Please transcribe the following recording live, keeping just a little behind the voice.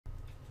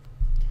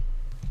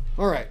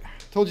All right,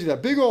 told you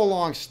that big old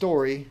long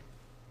story,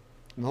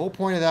 and the whole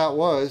point of that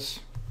was,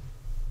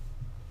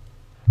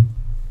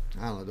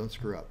 I don't know, don't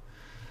screw up.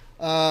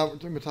 We're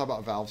going to talk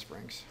about valve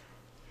springs.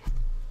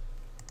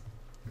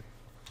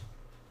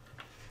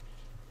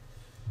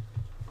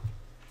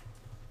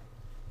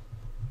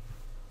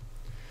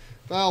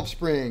 Valve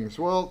springs.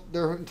 Well,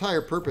 their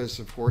entire purpose,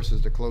 of course,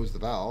 is to close the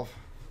valve.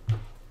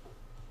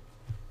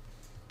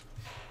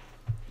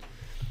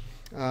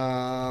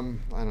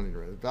 I don't need to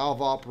read it.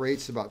 Valve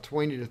operates about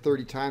 20 to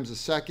 30 times a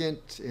second.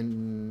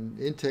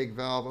 Intake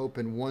valve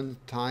open one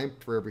time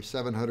for every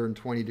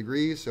 720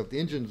 degrees. So if the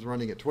engine is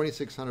running at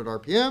 2600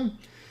 RPM,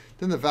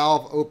 then the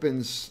valve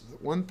opens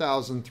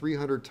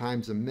 1,300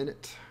 times a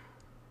minute.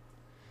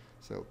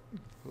 So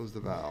close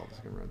the valve. It's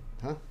gonna run.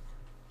 Huh?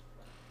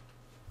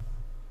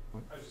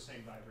 I was just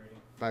saying vibrating.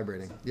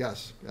 Vibrating.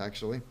 Yes,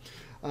 actually.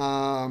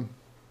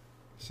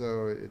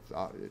 So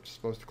it's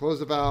supposed to close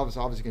the valve. It's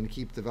obviously going to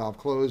keep the valve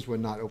closed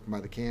when not opened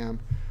by the cam.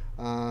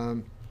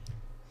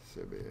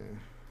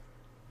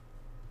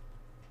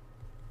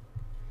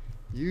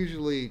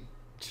 Usually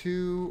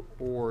 2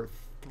 or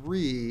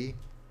 3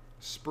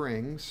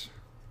 springs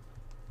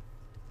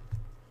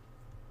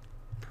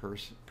per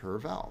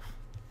valve,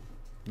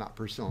 not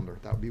per cylinder.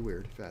 That would be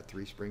weird if I had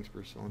 3 springs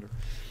per cylinder.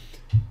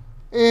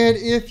 And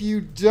if you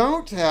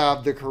don't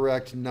have the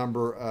correct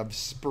number of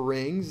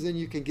springs, then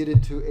you can get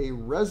into a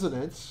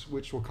resonance,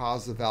 which will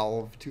cause the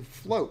valve to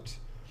float.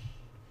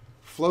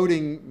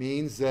 Floating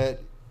means that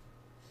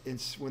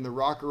it's when the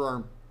rocker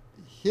arm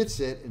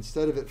hits it,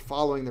 instead of it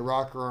following the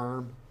rocker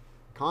arm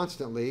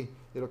constantly,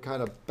 it'll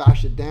kind of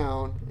bash it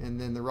down, and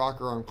then the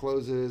rocker arm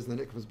closes, and then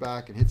it comes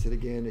back and hits it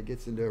again. It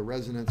gets into a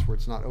resonance where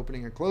it's not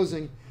opening and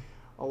closing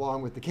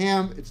along with the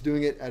cam. It's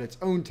doing it at its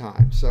own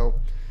time. So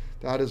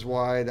that is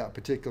why that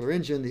particular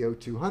engine, the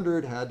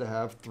O200, had to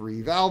have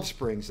 3 valve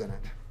springs in it.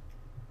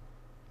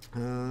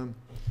 Let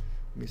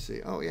me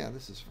see. Oh, yeah,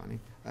 this is funny.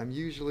 I'm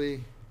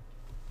usually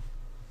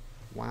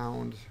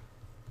wound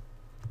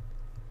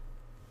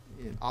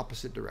in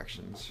opposite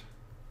directions.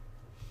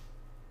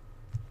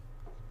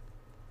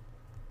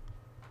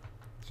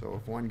 So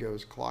if one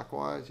goes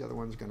clockwise, the other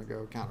one's going to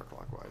go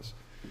counterclockwise.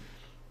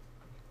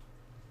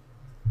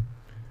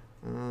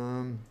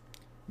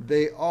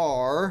 They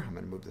are, I'm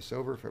going to move this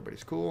over if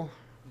everybody's cool.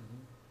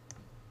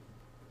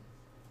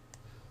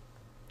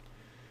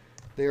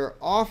 They are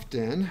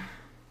often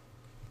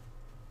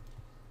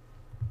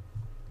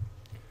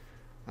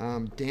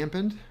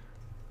dampened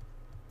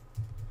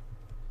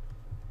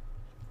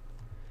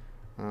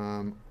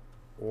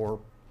or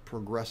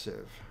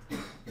progressive.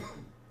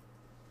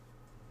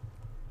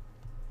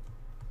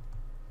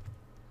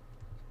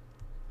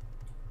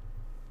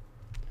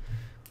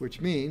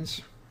 Which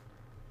means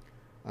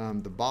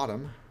the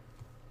bottom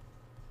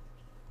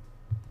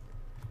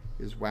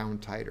is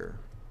wound tighter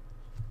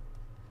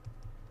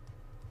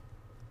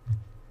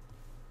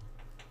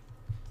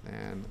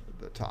than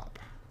the top.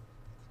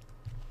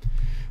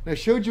 And I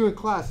showed you in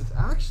class, it's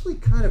actually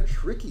kind of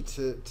tricky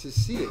to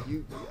see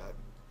it.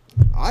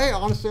 I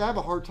honestly have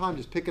a hard time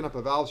just picking up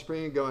a valve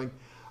spring and going,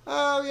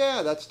 oh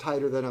yeah, that's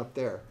tighter than up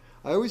there.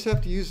 I always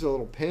have to use a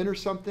little pin or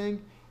something,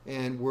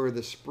 and where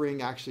the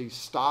spring actually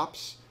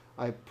stops,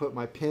 I put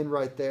my pin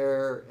right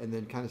there and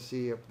then kind of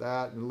see up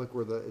that and look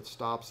where it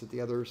stops at the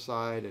other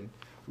side and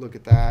look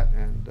at that,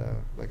 and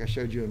like I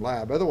showed you in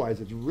lab. Otherwise,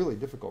 it's really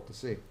difficult to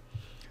see.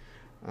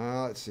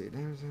 Let's see. So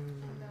that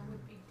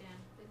would be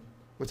dampened.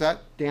 What's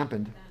that?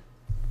 Dampened.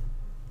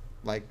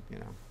 Like, you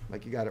know,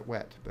 like you got it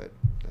wet, but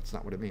that's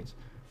not what it means.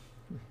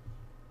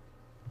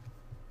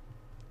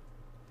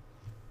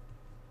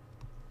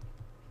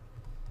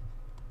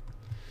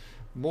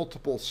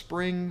 Multiple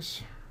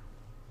springs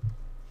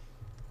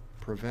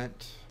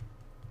prevent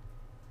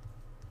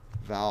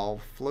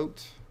valve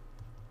float.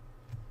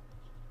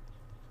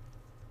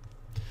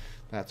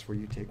 That's where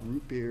you take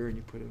root beer and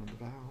you put it on the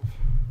valve.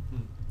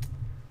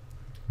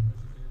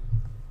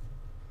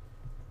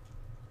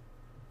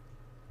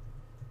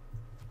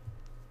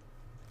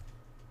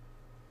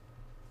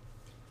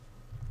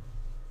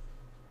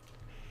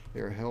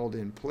 They're held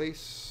in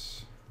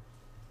place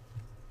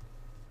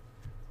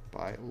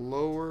by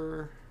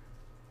lower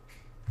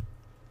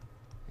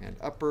and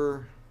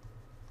upper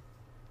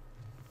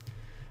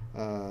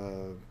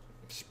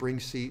spring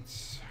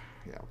seats.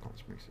 Yeah, I'll call it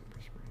spring seat.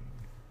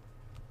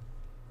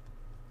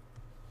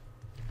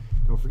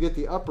 Don't forget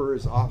the upper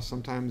is off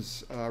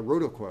sometimes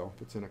rotocoil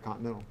if it's in a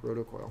Continental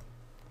rotocoil.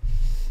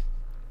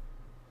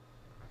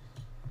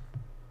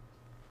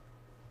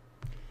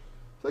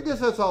 So I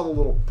guess that's all the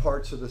little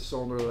parts of the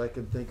cylinder that I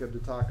can think of to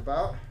talk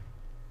about.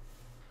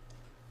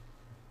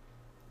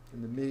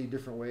 And the many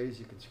different ways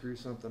you can screw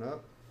something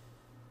up.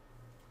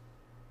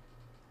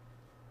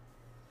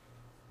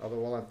 Although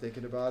while I'm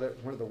thinking about it,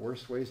 one of the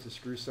worst ways to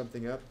screw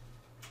something up,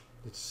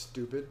 it's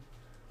stupid,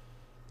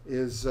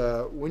 is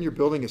when you're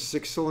building a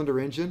 6-cylinder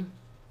engine,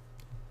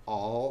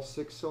 all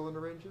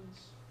 6-cylinder engines,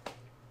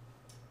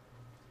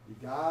 you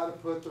gotta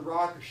put the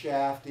rocker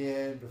shaft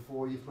in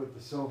before you put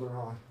the cylinder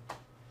on.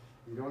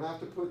 You don't have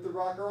to put the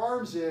rocker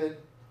arms in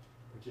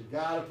But you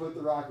gotta put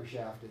the rocker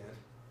shaft in.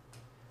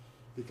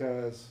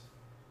 Because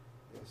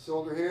you have a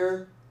cylinder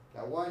here,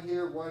 got one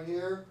here,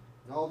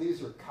 and all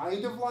these are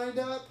kind of lined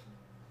up,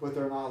 but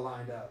they're not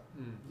lined up.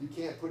 You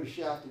can't put a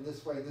shaft in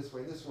this way, and this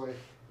way, and this way.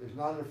 There's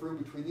not enough room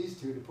between these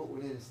two to put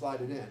one in and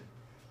slide it in.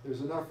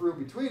 There's enough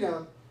room between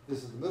them,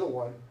 this is the middle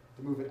one,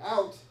 to move it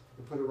out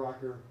and put a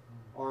rocker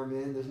arm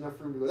in. There's enough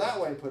room to go that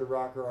way and put a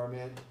rocker arm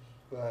in,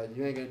 but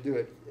you ain't gonna do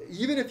it.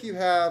 Even if you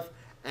have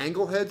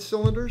angle head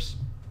cylinders,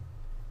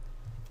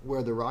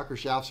 where the rocker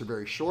shafts are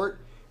very short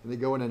and they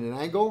go in at an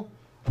angle,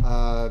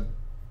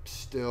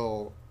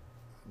 still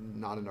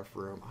not enough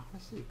room.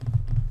 Honestly,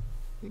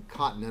 I think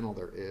Continental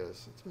there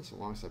is. It's been so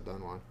long since I've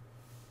done one.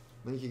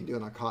 I think you can do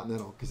it on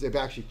Continental because they've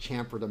actually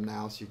chamfered them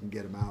now so you can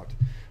get them out.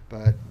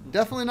 But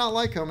definitely not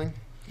Lycoming.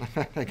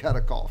 I got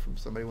a call from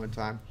somebody one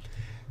time.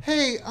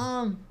 Hey,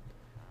 I'm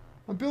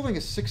building a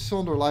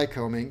 6-cylinder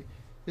Lycoming.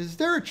 Is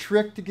there a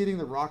trick to getting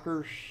the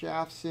rocker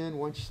shafts in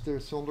once the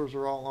cylinders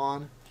are all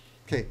on?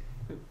 Okay,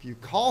 if you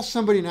call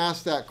somebody and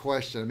ask that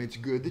question, I mean, it's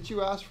good that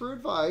you ask for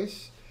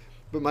advice,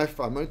 but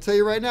I'm going to tell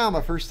you right now,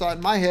 my first thought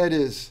in my head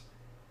is,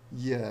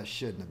 you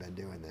shouldn't have been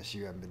doing this.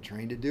 You haven't been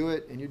trained to do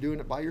it, and you're doing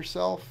it by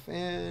yourself,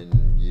 and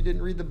you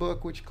didn't read the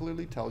book, which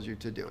clearly tells you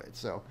to do it.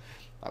 So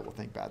I will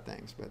think bad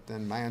things. But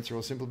then my answer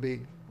will simply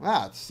be,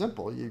 it's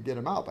simple. You get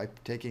them out by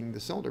taking the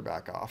cylinder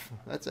back off.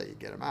 That's how you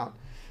get them out,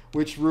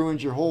 which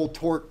ruins your whole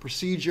torque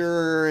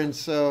procedure, and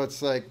so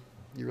it's like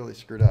you really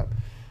screwed up.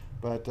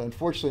 But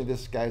unfortunately,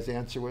 this guy's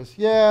answer was,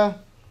 I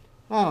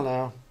don't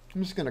know.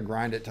 I'm just going to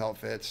grind it till it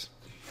fits.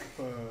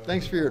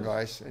 Thanks for your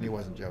advice. And he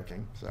wasn't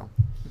joking, so.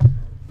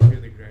 You hear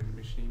the grinding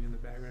machine in the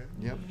background?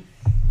 Yep.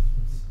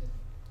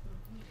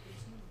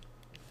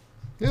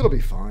 It'll be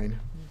fine.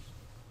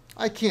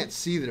 I can't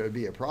see that it would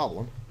be a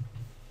problem.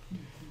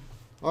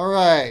 All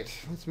right,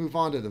 let's move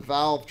on to the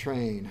valve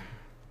train.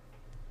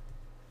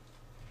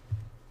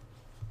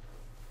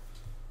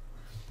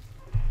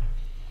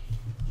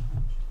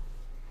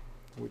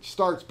 Which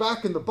starts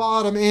back in the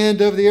bottom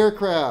end of the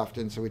aircraft.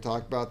 And so we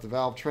talked about the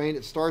valve train.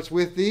 It starts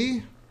with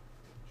the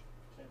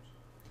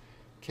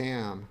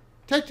cam.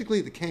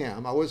 Technically the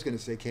cam. I was going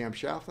to say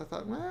camshaft. I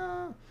thought,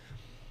 well,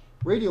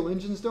 radial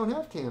engines don't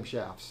have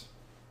camshafts.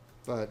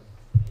 But,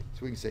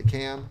 so we can say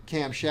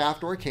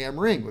camshaft, or cam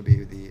ring would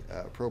be the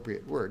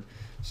appropriate word.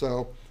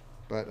 So,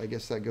 but I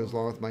guess that goes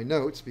along with my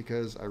notes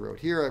because I wrote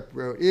here,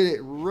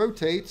 it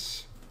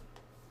rotates,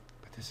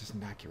 but this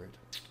isn't accurate.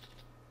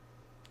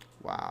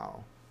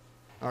 Wow.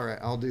 All right,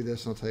 I'll do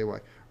this and I'll tell you why.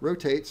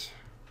 Rotates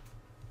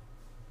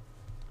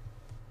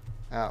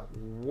at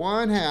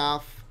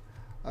 1/2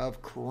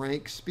 of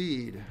crank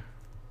speed.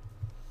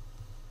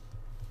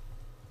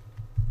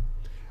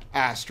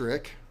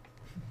 Asterisk.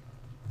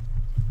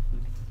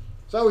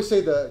 So I always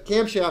say the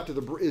camshaft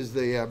is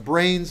the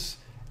brains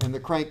and the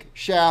crank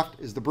shaft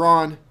is the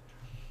brawn,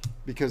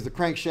 because the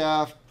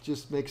crankshaft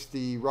just makes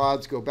the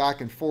rods go back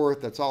and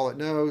forth. That's all it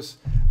knows.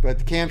 But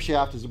the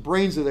camshaft is the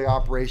brains of the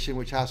operation,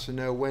 which has to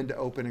know when to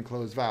open and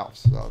close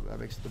valves. So that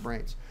makes it the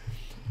brains.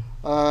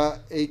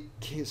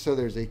 So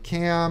there's a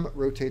cam,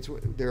 rotates.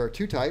 There are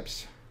two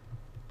types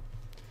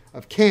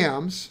of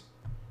cams.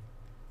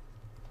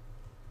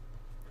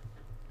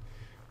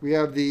 We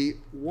have the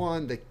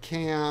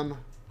cam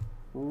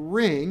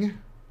ring,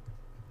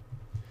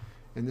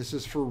 and this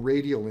is for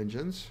radial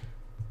engines.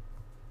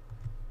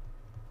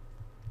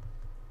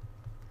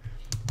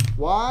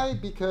 Why?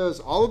 Because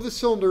all of the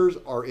cylinders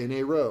are in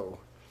a row.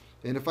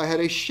 And if I had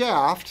a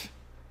shaft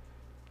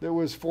that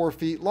was 4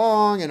 feet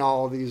long and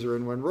all of these are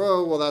in one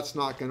row, well, that's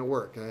not going to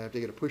work. I have to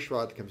get a push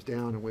rod that comes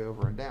down and way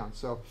over and down.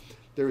 So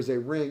there's a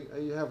ring.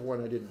 You have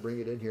one. I didn't bring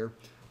it in here.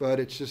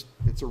 But it's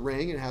a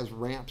ring and it has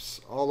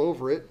ramps all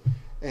over it.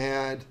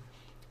 And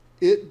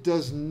it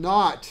does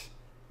not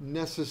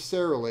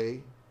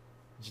necessarily,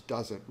 it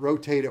doesn't,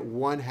 rotate at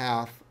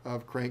 1/2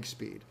 of crank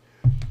speed.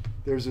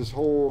 There's this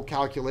whole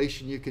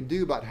calculation you can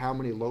do about how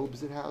many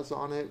lobes it has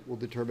on it. Will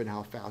determine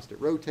how fast it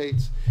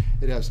rotates.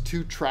 It has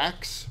 2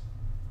 tracks.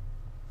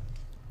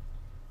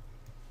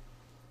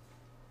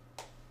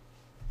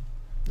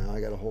 Now I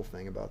got a whole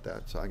thing about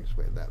that, so I can just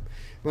wait that.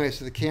 Anyway,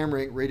 so the cam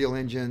ring, radial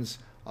engines,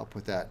 I'll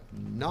put that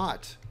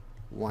not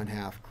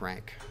 1/2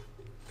 crank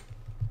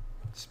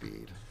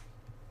speed.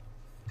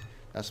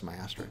 That's my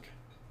asterisk.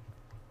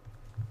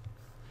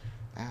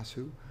 Ass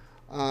who?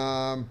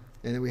 And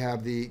then we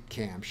have the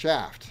cam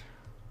shaft.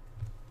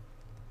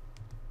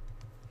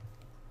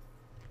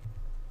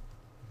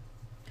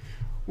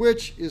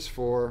 Which is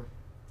for,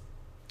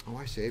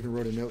 I even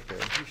wrote a note there.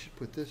 You should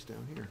put this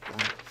down here.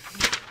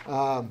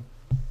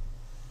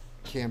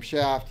 Cam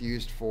shaft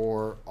used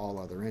for all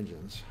other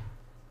engines.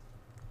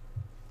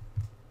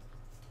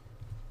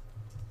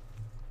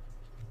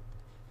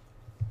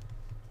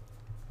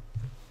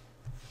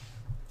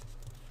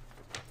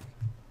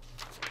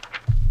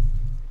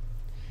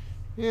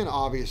 And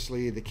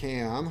obviously the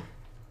cam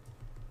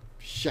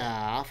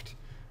shaft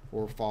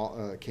or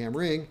cam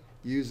ring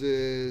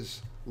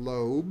uses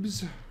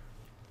lobes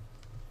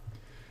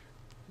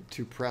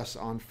to press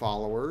on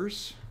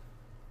followers.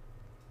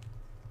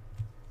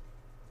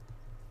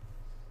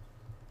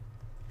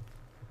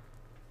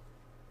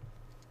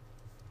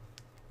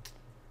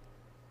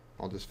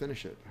 I'll just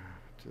finish it.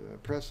 To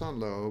press on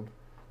lobe,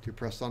 to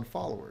press on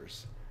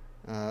followers.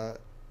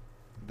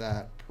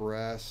 That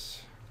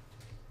press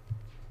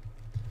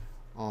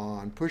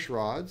on push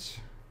rods.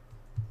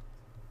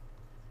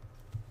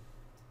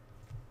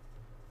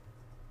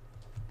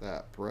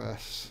 That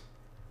press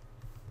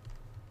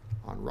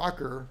on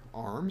rocker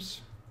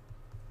arms.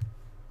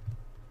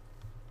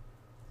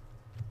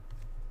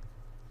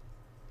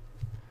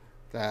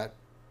 That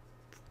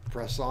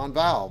press on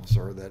valves,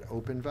 or that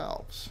open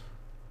valves.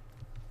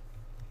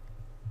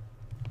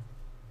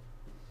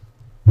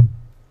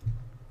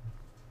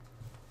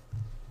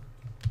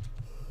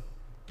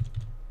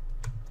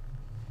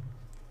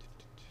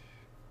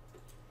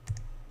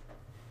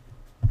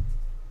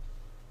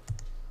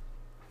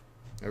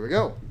 There we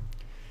go.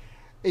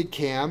 A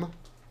cam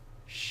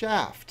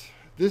shaft.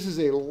 This is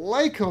a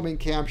Lycoming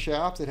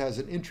camshaft that has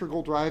an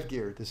integral drive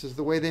gear. This is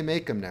the way they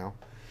make them now.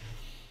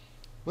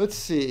 Let's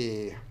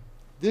see.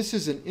 This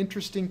is an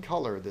interesting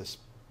color, this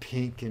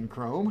pink and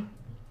chrome.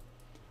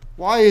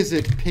 Why is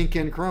it pink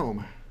and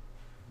chrome?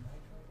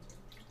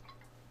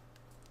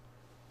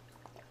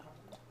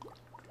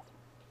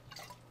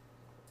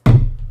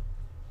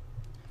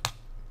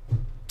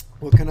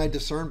 What can I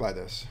discern by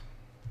this?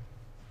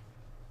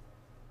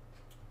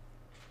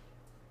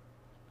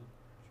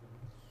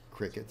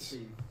 Crickets.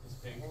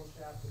 The whole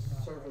shaft is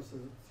not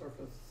surfaces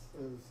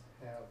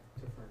have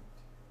different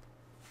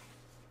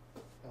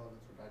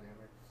elements or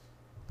dynamics.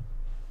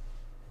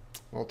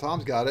 Well,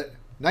 Tom's got it.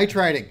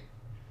 Nitriding.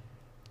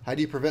 How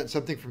do you prevent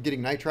something from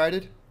getting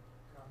nitrided?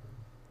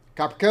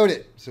 Copper coat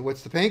it. So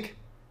what's the pink?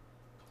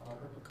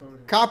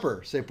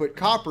 Copper. So they put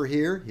copper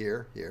here,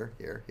 here, here,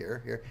 here,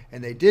 here, here,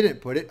 and they didn't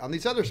put it on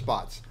these other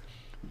spots.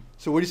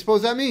 So what do you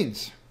suppose that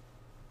means?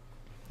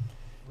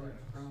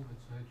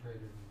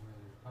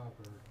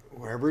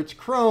 Wherever it's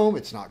chrome,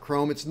 it's not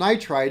chrome, it's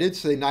nitrided.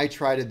 So they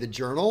nitrided the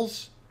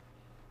journals,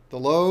 the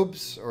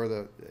lobes, or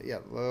the,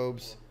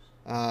 lobes,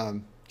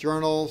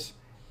 journals,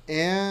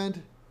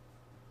 and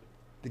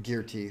the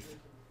gear teeth.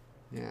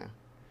 Yeah.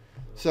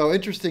 So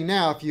interesting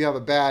now, if you have a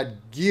bad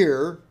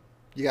gear,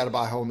 you got to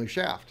buy a whole new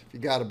shaft. If you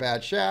got a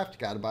bad shaft, you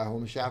got to buy a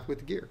whole new shaft with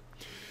the gear.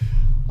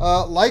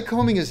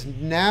 Lycoming is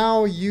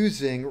now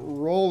using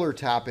roller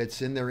tappets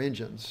in their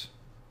engines.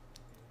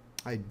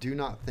 I do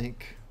not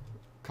think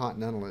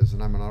Continental is,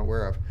 and I'm not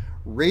aware of.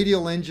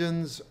 Radial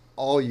engines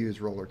all use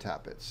roller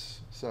tappets.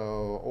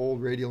 So old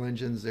radial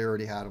engines, they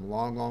already had them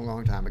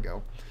long time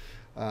ago,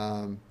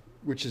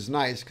 which is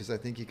nice because I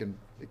think you can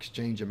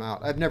exchange them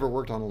out. I've never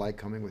worked on a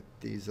Lycoming with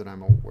these that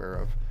I'm aware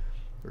of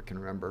or can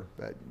remember,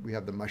 but we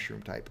have the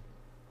mushroom type.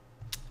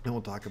 And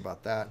we'll talk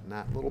about that in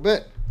a little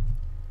bit.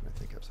 I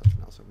think I have something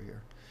else over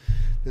here.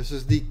 This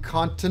is the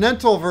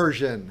Continental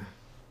version.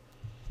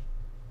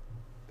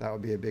 That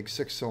would be a big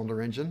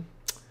 6-cylinder engine.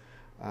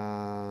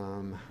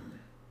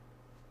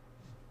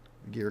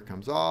 Gear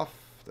comes off.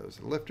 Those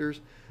are the lifters.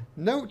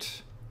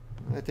 Note,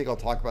 I think I'll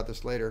talk about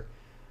this later.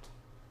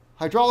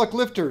 Hydraulic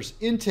lifters,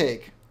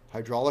 intake.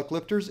 Hydraulic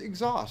lifters,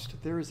 exhaust.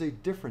 There is a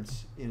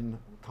difference in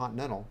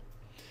Continental.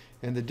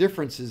 And the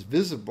difference is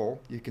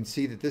visible. You can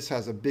see that this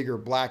has a bigger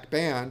black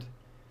band.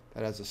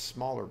 That has a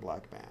smaller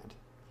black band.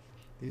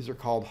 These are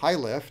called high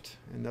lift,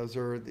 and those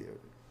are the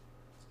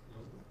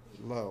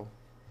low.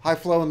 High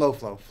flow and low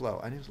flow. Flow.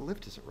 I know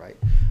lift isn't right.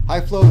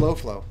 High flow, low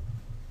flow.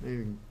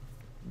 Maybe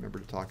remember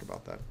to talk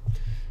about that.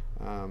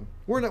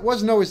 It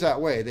wasn't always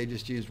that way. They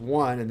just used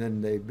one, and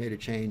then they made a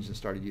change and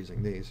started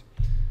using these.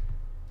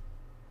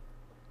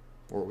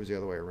 Or it was the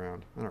other way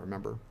around. I don't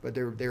remember. But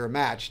they were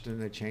matched,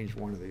 and they changed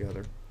one or the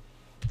other.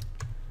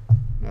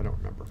 I don't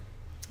remember.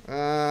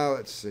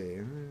 Let's see.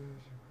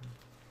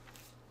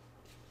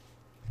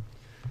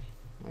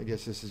 I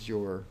guess this is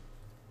your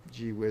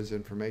gee whiz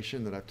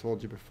information that I've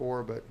told you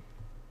before, but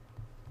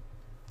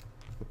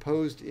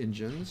opposed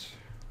engines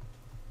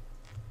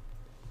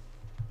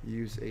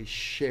use a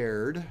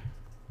shared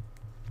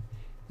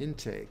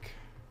intake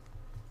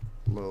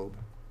lobe.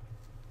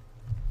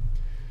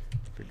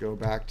 If we go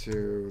back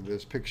to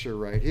this picture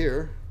right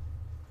here,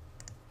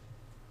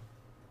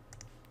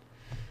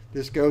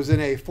 this goes in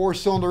a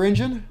 4-cylinder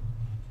engine.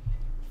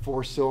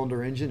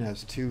 4-cylinder engine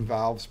has 2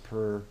 valves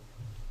per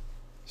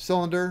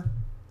cylinder.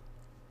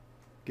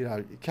 Get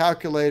out your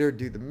calculator,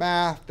 do the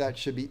math. That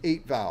should be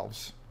 8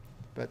 valves.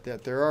 But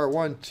that there are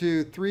 1,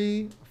 2,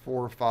 3,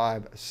 4,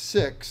 5,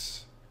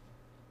 6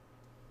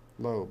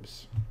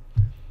 lobes.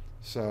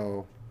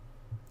 So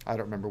I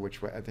don't remember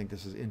which way. I think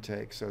this is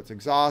intake. So it's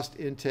exhaust,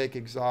 intake,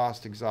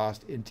 exhaust,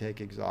 exhaust,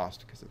 intake,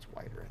 exhaust, because it's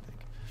wider, I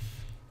think.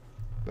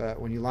 But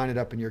when you line it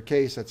up in your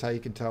case, that's how you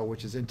can tell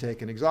which is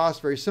intake and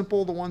exhaust. Very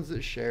simple, the ones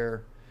that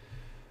share.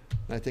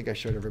 And I think I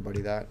showed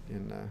everybody that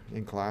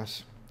in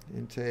class.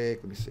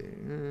 Intake, let me see.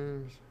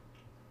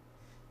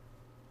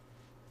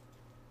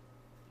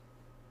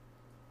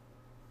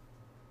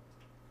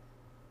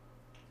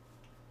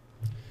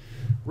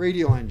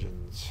 Radial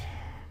engines.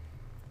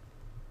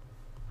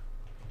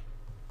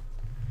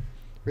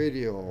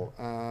 Radial,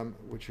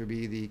 which would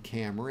be the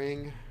cam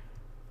ring,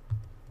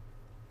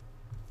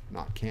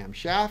 not cam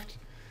shaft,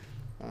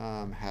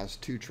 has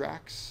 2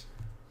 tracks.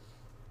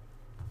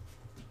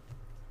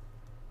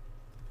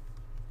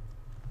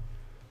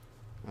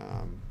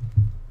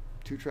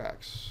 Two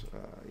tracks.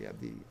 You have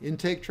the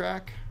intake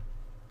track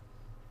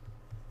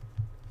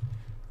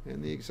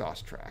and the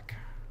exhaust track.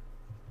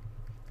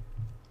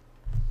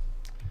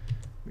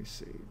 Let me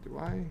see. Do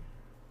I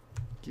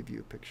give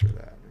you a picture of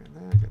that?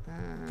 Look at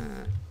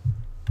that.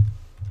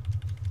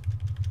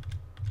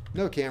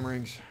 No cam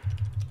rings.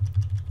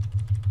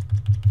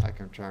 I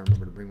can try and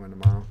remember to bring one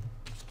tomorrow.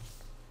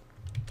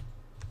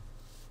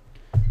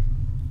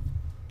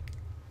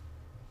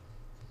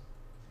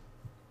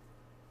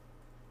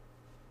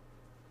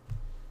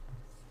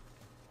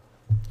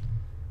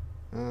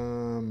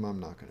 I'm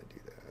not going to do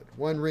that.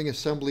 One ring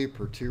assembly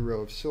per 2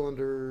 row of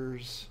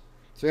cylinders.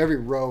 So every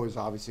row is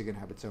obviously going to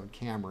have its own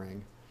cam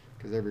ring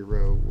because every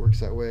row works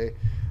that way.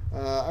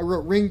 I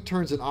wrote ring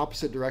turns in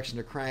opposite direction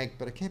to crank,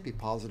 but I can't be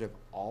positive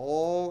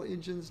all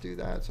engines do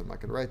that, so I'm not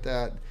going to write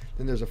that.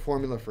 Then there's a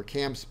formula for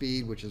cam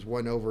speed, which is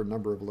 1 over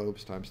number of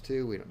lobes times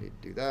 2. We don't need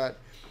to do that.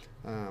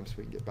 So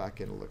we can get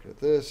back in and look at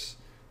this.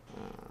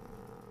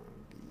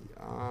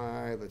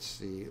 BI, let's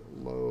see,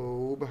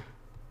 lobe,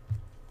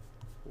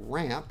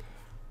 ramp,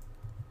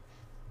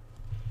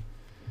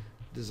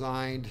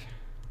 designed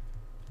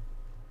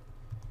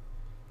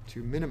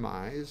to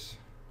minimize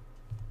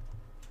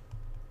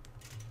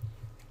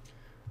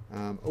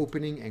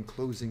opening and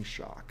closing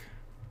shock.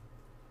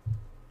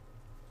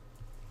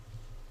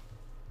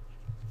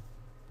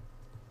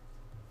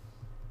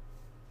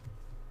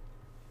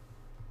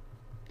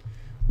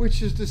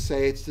 Which is to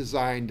say it's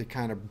designed to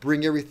kind of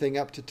bring everything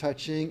up to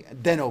touching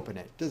and then open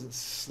it. It doesn't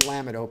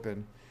slam it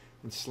open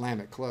and slam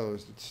it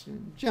closed. It's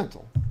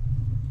gentle.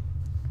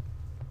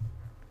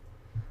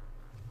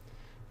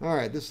 All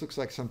right, this looks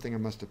like something I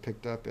must have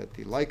picked up at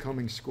the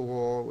Lycoming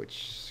school,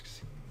 which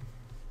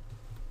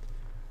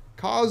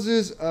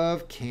causes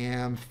of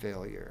cam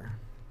failure.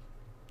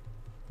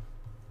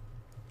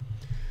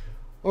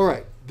 All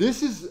right,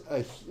 this is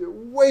a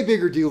way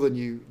bigger deal than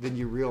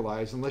you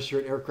realize, unless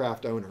you're an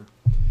aircraft owner.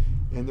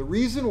 And the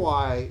reason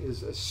why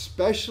is,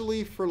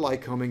 especially for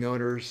Lycoming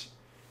owners,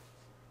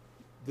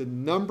 the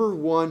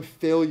 #1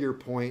 failure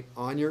point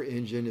on your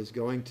engine is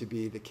going to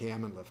be the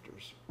cam and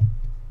lifters.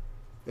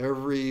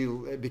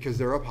 Because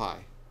they're up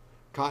high.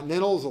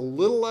 Continental's a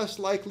little less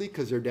likely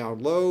because they're down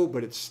low,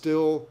 but it's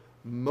still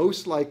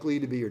most likely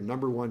to be your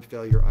 #1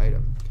 failure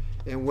item.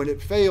 And when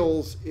it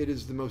fails, it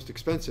is the most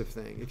expensive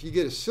thing. If you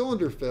get a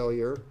cylinder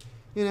failure,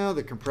 you know,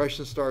 the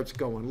compression starts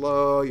going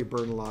low, you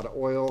burn a lot of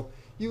oil.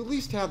 You at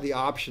least have the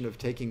option of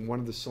taking one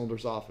of the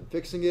cylinders off and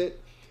fixing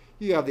it.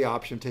 You have the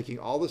option of taking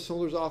all the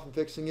cylinders off and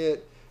fixing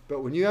it.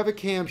 But when you have a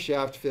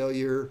camshaft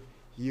failure,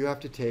 you have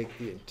to take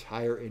the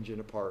entire engine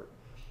apart.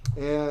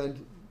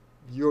 And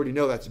you already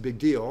know that's a big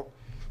deal.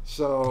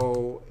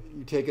 So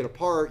you take it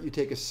apart, you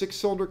take a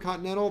 6-cylinder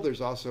Continental.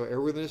 There's also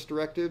airworthiness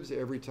directives.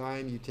 Every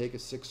time you take a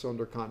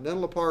 6-cylinder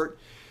Continental apart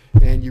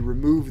and you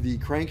remove the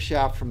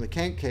crankshaft from the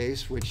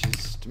crankcase, which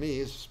is, to me,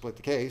 is split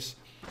the case,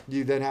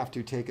 you then have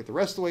to take it the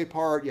rest of the way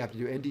apart. You have to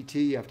do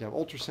NDT. You have to have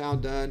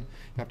ultrasound done.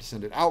 You have to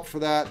send it out for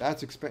that.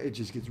 It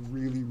just gets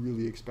really,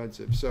 really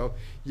expensive. So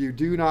you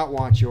do not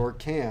want your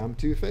cam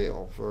to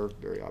fail for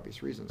very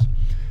obvious reasons.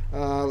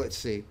 Let's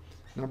see.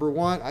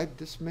 #1,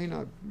 this may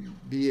not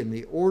be in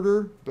the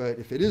order, but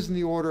if it is in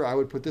the order, I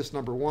would put this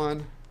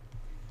 #1.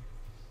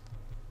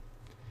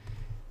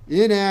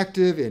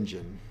 Inactive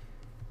engine.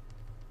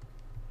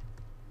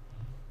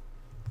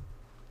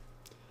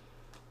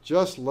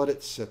 Just let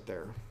it sit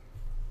there.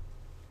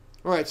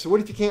 All right, so what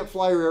if you can't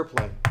fly your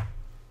airplane?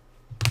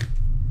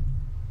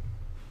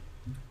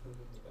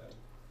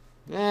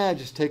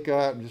 Just take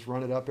out and just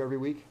run it up every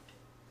week.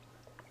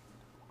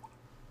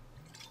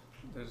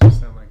 That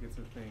doesn't sound like it's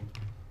a thing.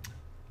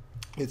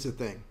 It's a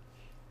thing.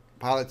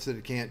 Pilots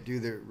that can't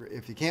do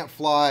if you can't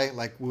fly,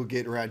 like we'll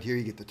get around here,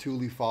 you get the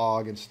Thule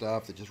fog and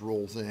stuff that just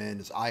rolls in.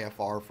 It's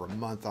IFR for a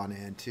month on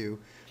end too.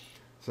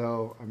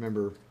 So I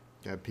remember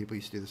people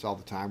used to do this all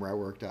the time where I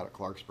worked out at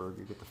Clarksburg.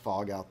 You get the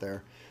fog out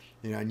there,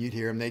 you know, and you'd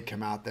hear them, they'd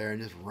come out there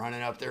and just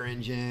running up their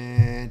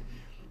engine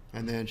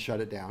and then shut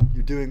it down.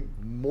 You're doing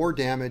more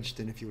damage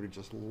than if you would have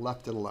just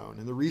left it alone.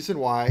 And the reason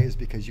why is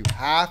because you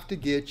have to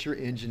get your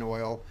engine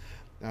oil,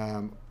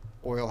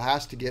 oil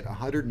has to get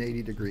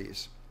 180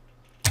 degrees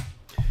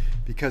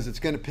because it's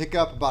going to pick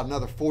up about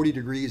another 40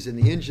 degrees in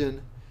the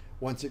engine.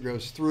 Once it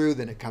goes through,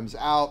 then it comes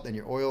out, then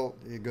your oil,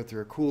 you go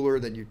through a cooler,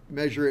 then you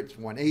measure it, it's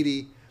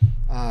 180.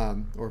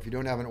 Or if you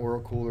don't have an oil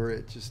cooler,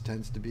 it just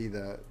tends to be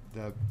the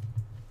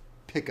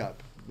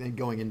pickup then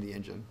going into the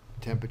engine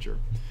temperature.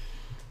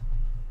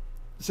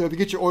 So if you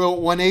get your oil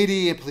at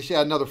 180 and plus you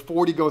add another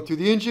 40 going through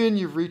the engine,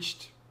 you've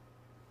reached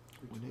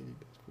 180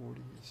 plus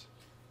 40 is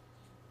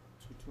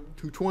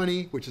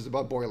 220, which is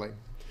about boiling.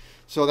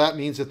 So that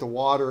means that the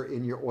water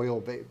in your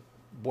oil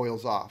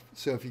boils off.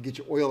 So if you get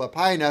your oil up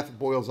high enough, it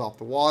boils off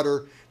the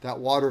water. That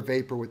water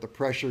vapor with the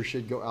pressure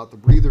should go out the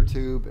breather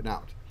tube and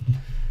out.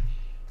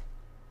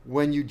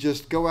 When you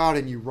just go out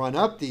and you run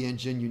up the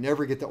engine, you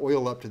never get the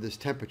oil up to this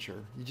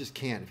temperature. You just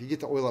can't. If you get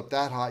the oil up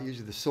that hot,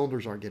 usually the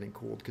cylinders aren't getting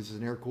cooled because it's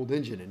an air-cooled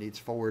engine. It needs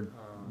forward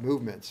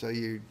movement. So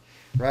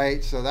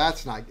right? So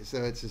that's not,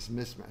 so it's this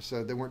mismatch.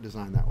 So they weren't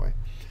designed that way.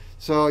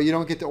 So you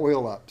don't get the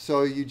oil up.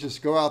 So you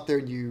just go out there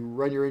and you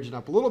run your engine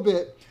up a little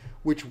bit,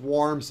 which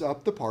warms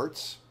up the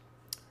parts,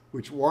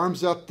 which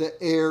warms up the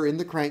air in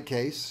the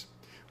crankcase,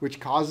 which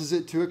causes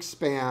it to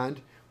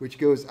expand, which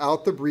goes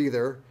out the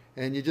breather,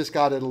 and you just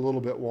got it a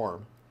little bit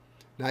warm.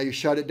 Now you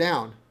shut it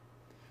down.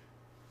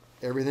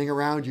 Everything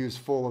around you is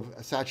full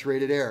of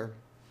saturated air.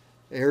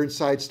 Air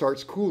inside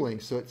starts cooling,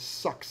 so it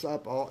sucks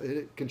up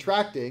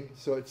contracting,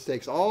 so it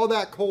takes all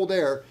that cold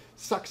air,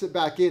 sucks it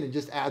back in, and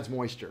just adds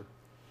moisture.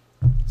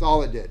 That's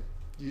all it did.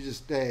 You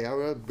just, hey, I'm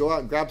gonna go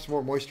out and grab some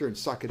more moisture and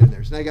suck it in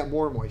there. So now you got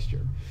more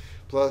moisture.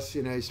 Plus,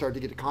 you start to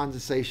get the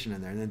condensation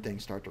in there, and then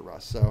things start to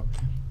rust. So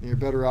you're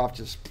better off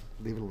just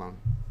leave it alone.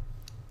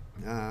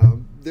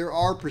 There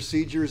are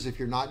procedures if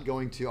you're not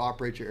going to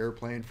operate your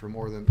airplane for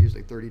more than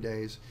usually 30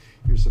 days.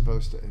 You're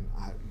supposed to, and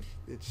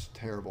it's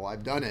terrible.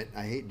 I've done it.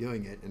 I hate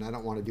doing it, and I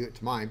don't want to do it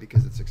to mine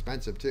because it's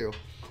expensive too.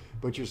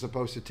 But you're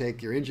supposed to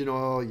take your engine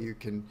oil.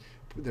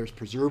 There's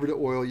preservative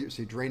oil.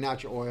 So you drain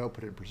out your oil,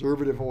 put in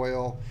preservative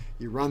oil.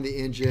 You run the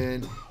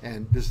engine,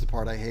 and this is the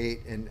part I hate.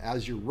 And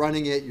as you're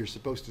running it, you're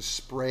supposed to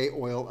spray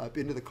oil up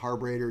into the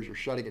carburetors. You're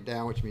shutting it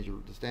down, which means you're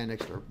standing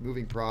next to a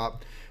moving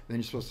prop. Then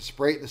you're supposed to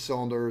spray it in the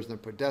cylinders, and then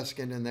put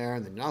desiccant in there,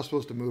 and then you're not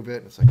supposed to move it.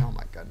 And it's like, oh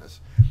my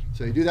goodness.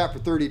 So you do that for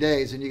 30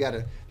 days, and you got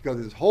to go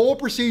through this whole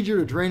procedure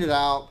to drain it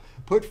out,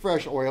 put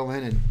fresh oil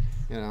in,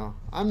 and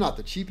I'm not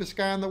the cheapest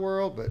guy in the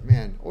world, but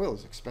man, oil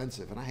is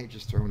expensive, and I hate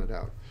just throwing it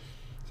out.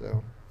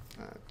 So.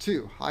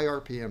 2, high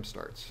RPM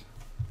starts.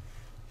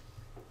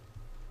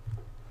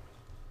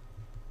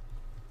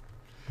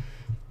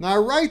 Now I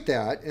write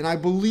that, and I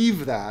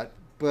believe that,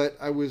 but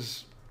I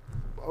was,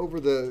 over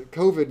the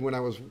COVID when I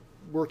was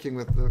working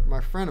with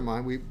my friend of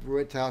mine, we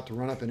went out to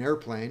run up an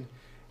airplane,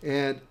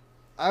 and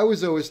I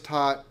was always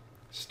taught,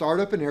 start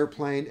up an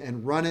airplane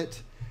and run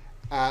it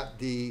at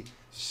the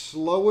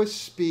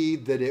slowest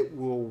speed that it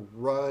will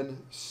run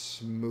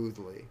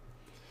smoothly.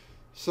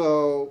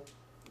 So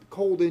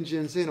cold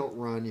engines, they don't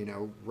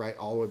run, right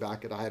all the way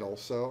back at idle.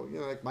 So,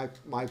 like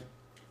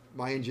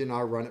my engine,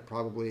 I'll run it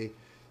probably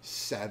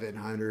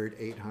 700,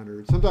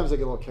 800. Sometimes I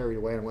get a little carried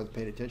away and I wasn't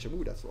paying attention.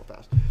 Ooh, that's a little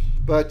fast.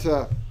 But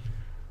I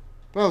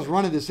was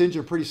running this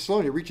engine pretty slow,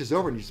 and he reaches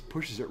over and he just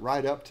pushes it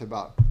right up to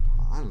about,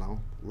 I don't know,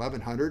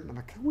 1100. And I'm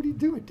like, what are you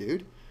doing,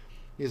 dude?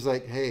 He's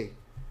like, hey,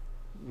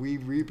 we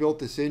rebuilt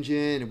this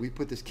engine and we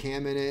put this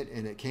cam in it,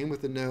 and it came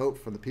with a note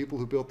from the people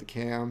who built the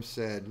cam,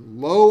 said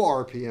low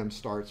RPM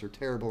starts are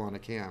terrible on a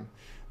cam,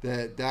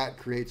 that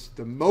creates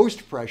the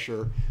most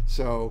pressure,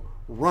 so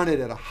run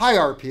it at a high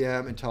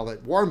RPM until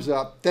it warms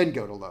up, then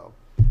go to low.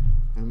 And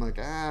I'm like,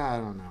 I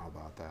don't know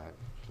about that.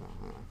 So,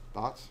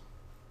 thoughts?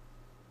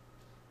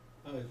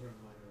 I always run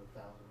mine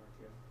at 1,000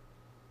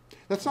 RPM.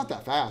 That's not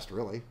that fast,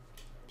 really.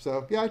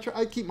 So yeah,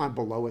 I keep mine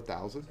below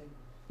 1,000.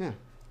 Yeah.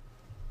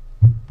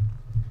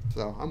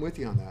 So I'm with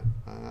you on that.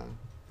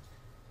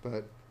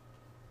 But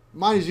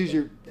mine is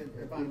usually.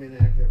 If I'm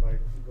inactive, I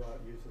go out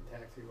and use the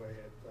taxiway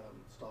at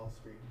Stall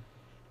Street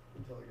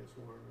until it gets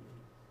warm.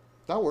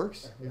 That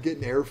works. You're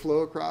getting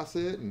airflow across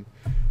it and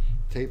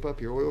tape up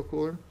your oil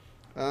cooler.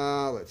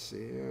 Let's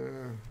see.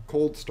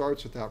 Cold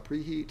starts without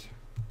preheat.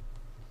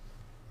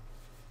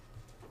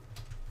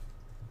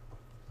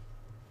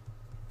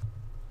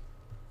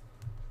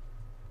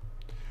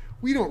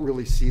 We don't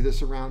really see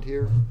this around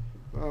here.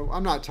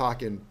 I'm not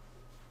talking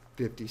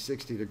 50,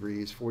 60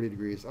 degrees, 40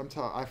 degrees.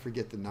 I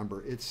forget the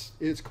number. It's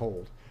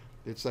cold.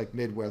 It's like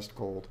Midwest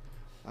cold.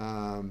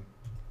 When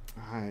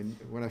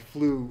I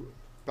flew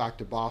back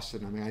to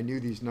Boston, I knew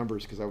these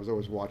numbers because I was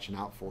always watching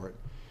out for it.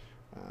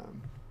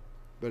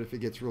 But if it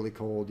gets really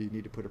cold, you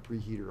need to put a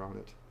preheater on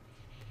it.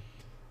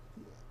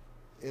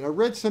 And I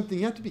read something,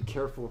 you have to be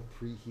careful with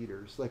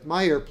preheaters. Like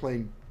my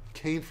airplane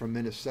came from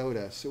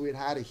Minnesota, so it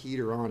had a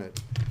heater on it,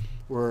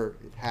 where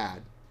it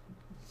had.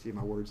 See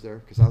my words there?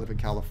 Because I live in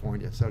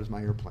California, so does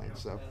my airplane.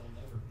 So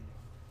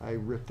I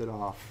ripped it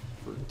off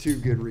for 2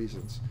 good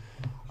reasons.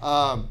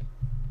 One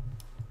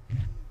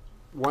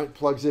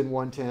plugs in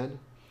 110.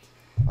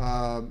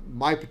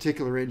 My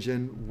particular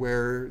engine,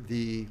 where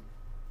the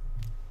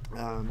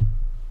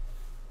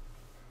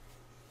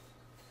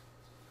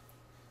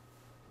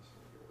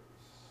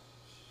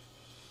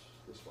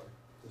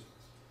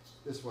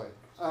this way.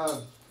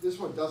 This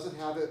one doesn't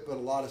have it, but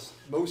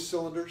most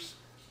cylinders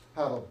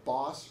have a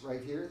boss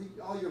right here.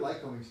 All your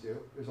Lycomings do.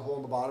 There's a hole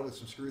in the bottom with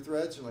some screw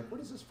threads. You're like, what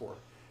is this for?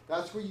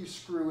 That's where you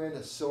screw in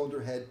a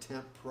cylinder head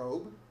temp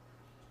probe.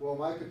 Well,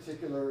 my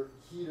particular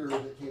heater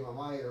that came on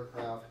my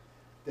aircraft,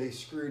 they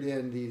screwed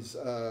in these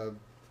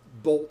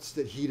bolts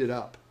that heated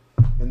up,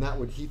 and that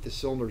would heat the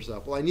cylinders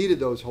up. Well, I needed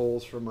those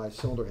holes for my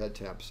cylinder head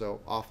temp, so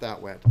off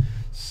that went.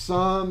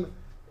 Some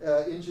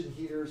engine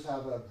heaters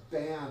have a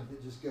band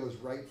that just goes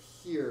right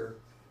here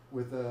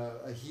with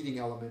a heating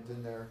element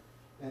in there.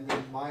 And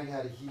then mine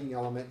had a heating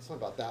element, it's not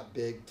about that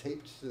big,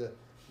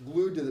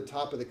 glued to the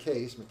top of the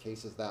case. My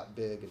case is that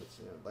big, and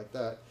it's like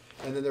that.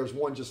 And then there's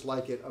one just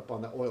like it up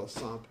on the oil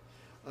sump.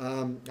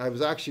 I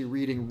was actually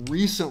reading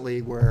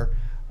recently where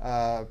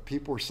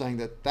people were saying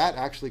that that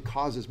actually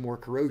causes more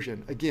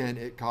corrosion. Again,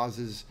 it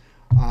causes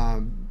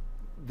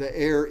the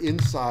air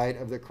inside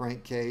of the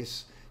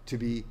crankcase to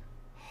be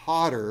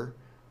hotter.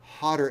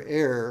 Hotter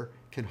air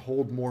can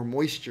hold more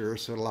moisture,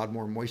 so it allowed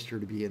more moisture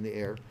to be in the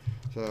air.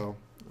 So,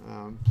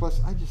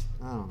 plus, I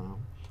don't know.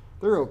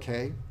 They're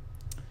okay,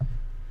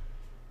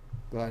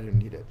 but I didn't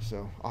need it,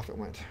 so off it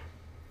went.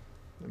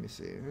 Let me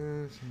see.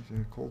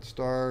 Cold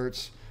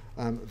starts.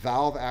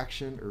 Valve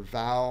action or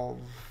valve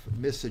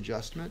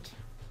misadjustment.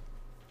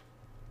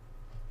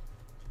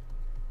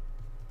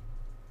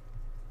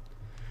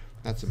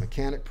 That's a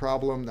mechanic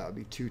problem. That would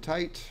be too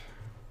tight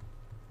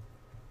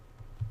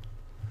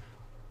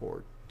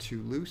or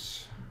too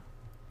loose,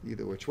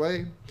 either which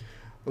way.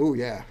 Oh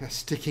yeah,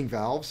 sticking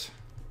valves,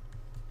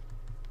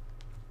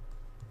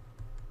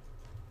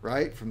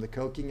 right, from the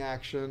coking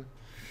action,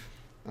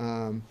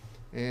 and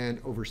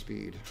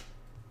overspeed.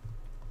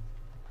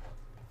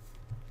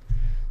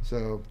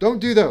 So don't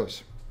do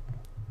those.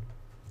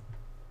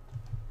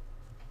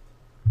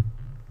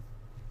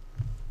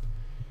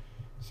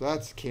 So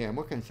that's the cam.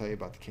 What can I tell you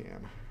about the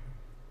cam?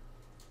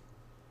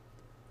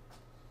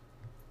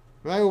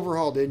 When I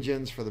overhauled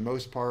engines, for the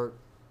most part,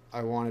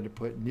 I wanted to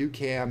put new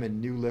cam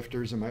and new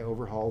lifters in my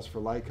overhauls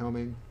for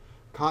Lycoming.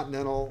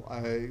 Continental,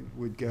 I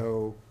would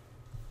go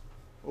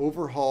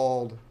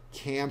overhauled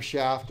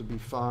camshaft to be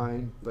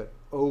fine, but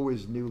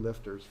always new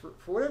lifters.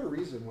 For whatever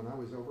reason, when I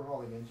was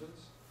overhauling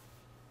engines,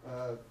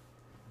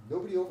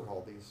 nobody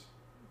overhauled these.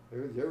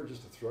 They were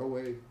just a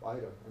throwaway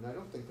item, and I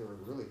don't think they were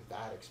really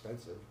that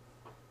expensive.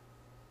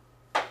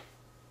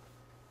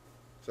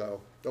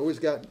 So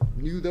always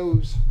knew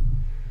those,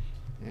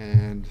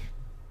 and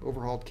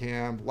overhauled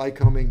cam,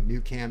 Lycoming, new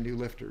cam, new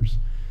lifters.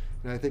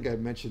 And I think I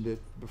mentioned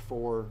it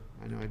before.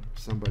 I know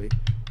somebody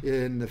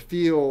in the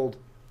field,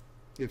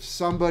 if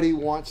somebody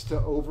wants to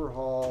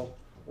overhaul,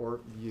 or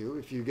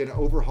if you're going to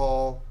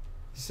overhaul,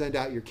 send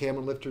out your cam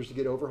and lifters to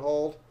get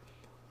overhauled,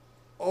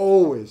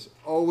 always,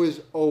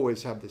 always,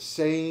 always have the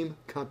same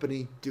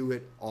company do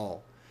it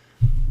all.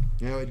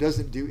 You know, it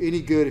doesn't do any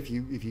good if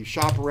you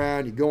shop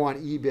around, you go on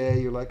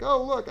eBay, you're like,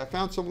 oh, look, I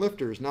found some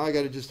lifters. Now I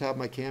got to just have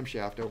my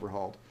camshaft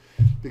overhauled.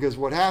 Because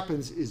what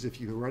happens is if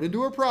you run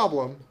into a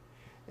problem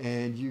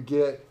and you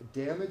get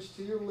damage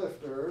to your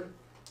lifter,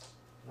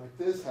 like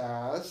this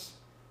has,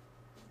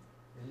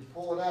 and you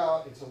pull it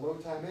out, it's a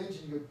low-time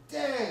engine, you go,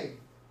 dang,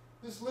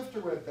 this lifter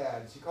went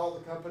bad. So you call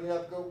the company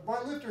up, go,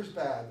 my lifter's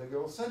bad. They go,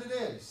 well, send it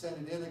in. You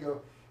send it in, they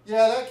go,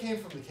 yeah, that came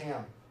from the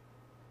cam.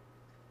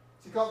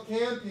 So you call the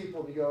cam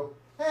people, and you go,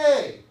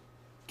 hey,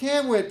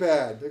 cam went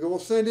bad. They go, well,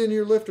 send in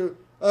your lifter.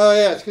 Oh,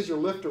 yeah, it's because your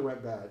lifter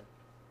went bad.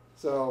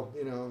 So,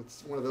 you know,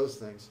 it's one of those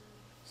things.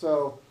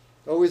 So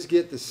always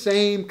get the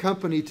same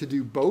company to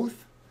do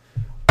both,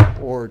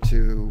 or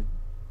to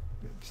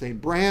same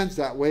brands.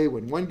 That way,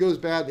 when one goes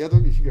bad, the other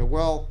one, you can go,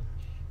 well,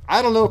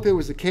 I don't know if it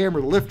was the cam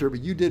or the lifter, but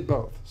you did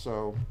both.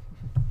 So,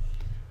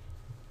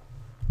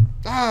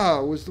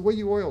 it was the way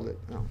you oiled it.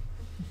 Oh.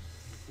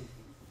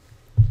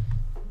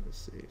 Let's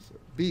see. So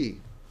B,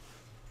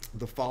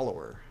 the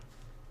follower.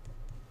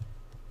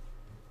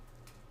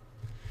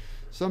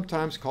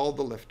 Sometimes called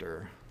the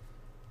lifter.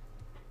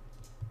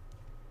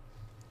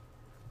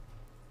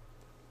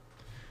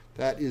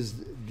 That is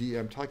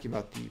I'm talking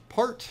about the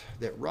part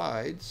that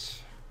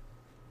rides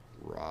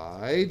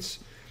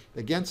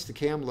against the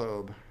cam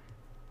lobe.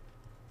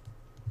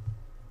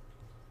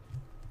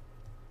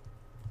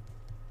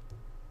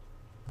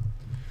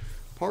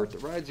 Part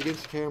that rides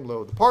against the cam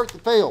lobe. The part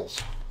that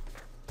fails.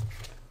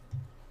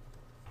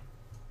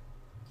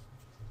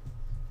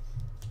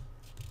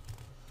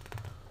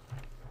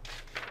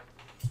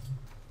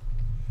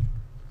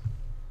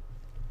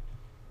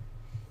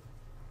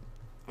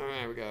 All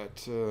right, we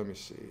got, let me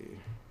see.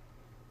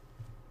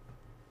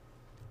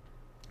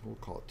 We'll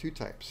call it two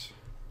types,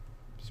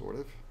 sort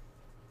of.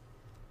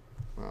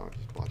 Well, I'll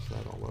just blotch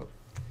that all up.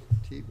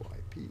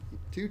 TYP,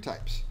 two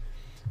types.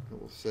 And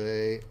we'll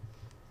say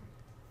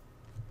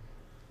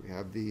we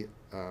have the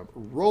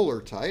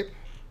roller type,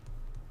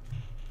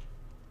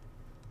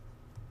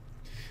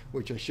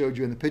 which I showed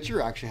you in the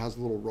picture. Actually has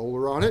a little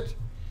roller on it.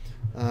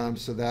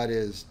 So that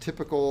is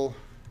typical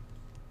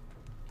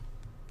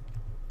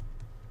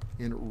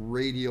in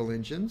radial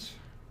engines.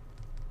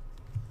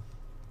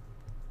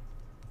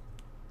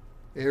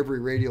 Every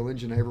radial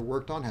engine I ever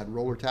worked on had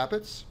roller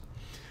tappets.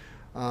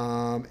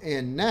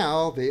 And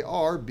now they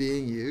are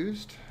being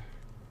used,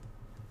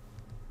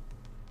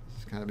 this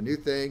is kind of a new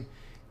thing,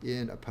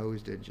 in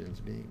opposed engines,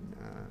 being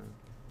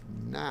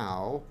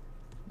now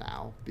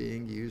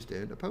being used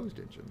in opposed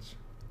engines.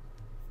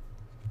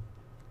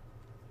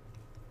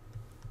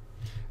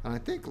 And I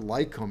think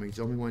Lycoming is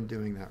the only one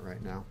doing that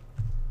right now.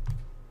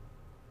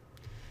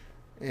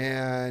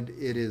 And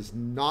it is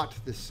not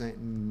the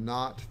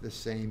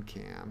same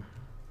cam.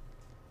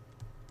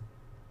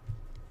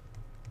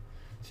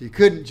 So you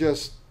couldn't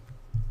just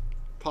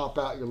pop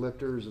out your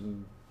lifters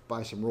and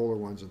buy some roller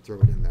ones and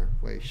throw it in there.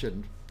 Well, you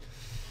shouldn't.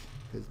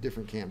 It's a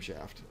different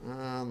camshaft.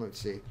 Let's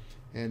see.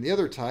 And the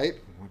other type,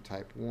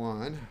 type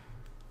 1,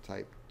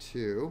 Type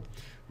 2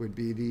 would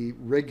be the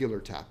regular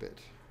tappet.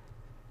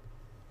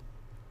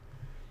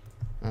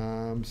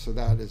 So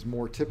that is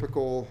more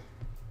typical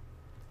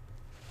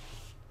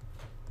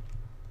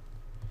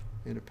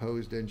in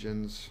opposed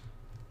engines.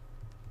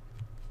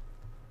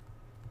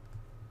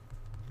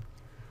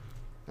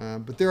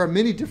 But there are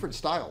many different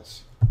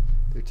styles.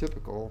 They're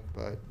typical,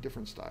 but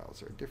different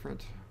styles are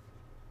different.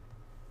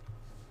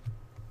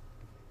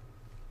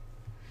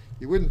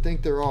 You wouldn't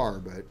think there are,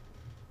 but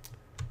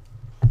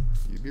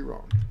you'd be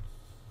wrong.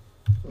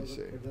 So Let me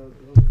see. those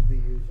could be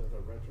used as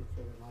a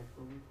retrofit in light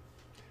boom?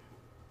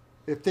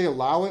 If they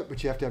allow it,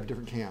 but you have to have a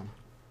different cam.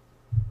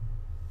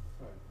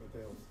 Right, but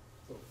they'll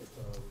still fit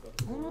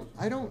the.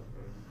 I don't.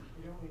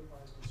 It only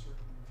applies to certain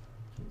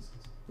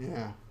cases,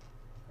 Yeah. crank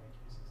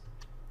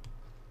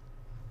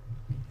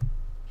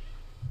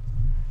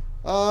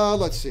cases.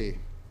 Let's see.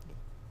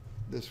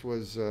 This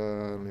was, I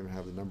don't even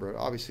have the number.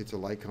 Obviously, it's a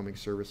Lycoming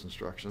service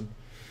instruction.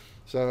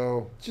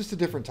 So, just the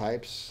different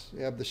types.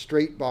 You have the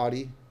straight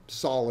body,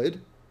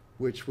 solid,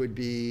 which would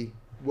be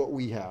what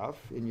we have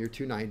in your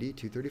 290,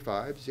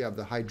 235s. You have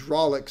the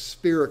hydraulic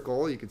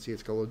spherical. You can see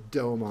it's got a little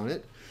dome on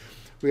it.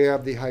 We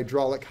have the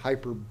hydraulic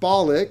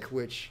hyperbolic,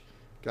 which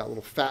got a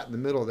little fat in the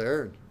middle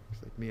there.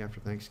 Looks like me after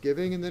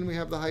Thanksgiving. And then we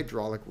have the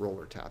hydraulic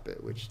roller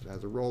tappet, which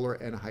has a roller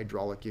and a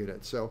hydraulic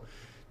unit. So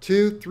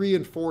 2, 3,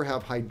 and 4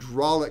 have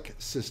hydraulic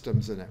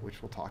systems in it,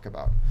 which we'll talk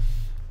about.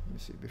 Let me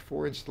see.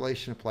 Before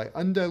installation, apply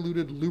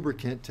undiluted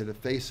lubricant to the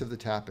face of the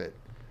tappet.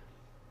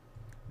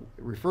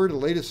 Refer to the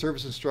latest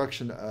service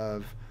instruction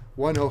of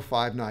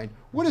 1059.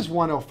 What does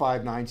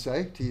 1059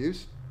 say to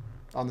use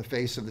on the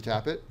face of the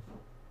tappet?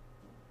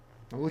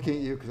 I'm looking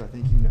at you because I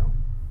think you know,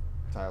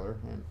 Tyler.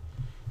 And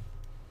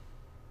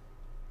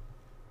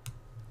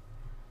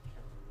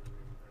Can't remember the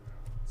name right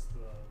now. It's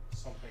the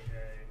something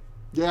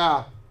A.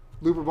 yeah,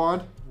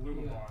 Lubrabond.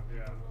 Lubabond,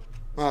 yeah.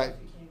 All right.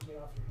 You can't get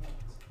off your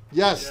hands.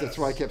 Yes, that's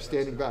why I Yes, kept that's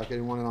standing it. back. I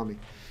didn't want it on me.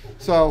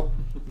 So,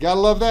 gotta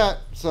love that.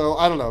 So,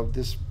 I don't know.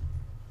 This,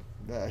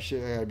 I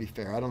gotta be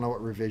fair. I don't know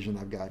what revision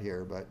I've got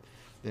here, but,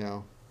 you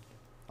know,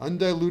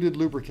 undiluted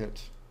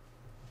lubricant.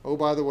 Oh,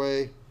 by the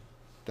way,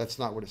 that's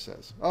not what it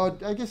says. Oh,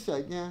 I guess,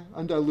 yeah,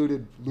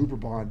 undiluted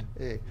Lubrabond.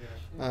 Hey.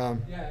 Yeah.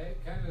 Yeah, it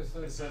kind of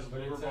says, It says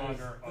but it Lubrabond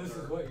says or this is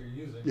other. what you're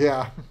using.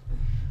 Yeah.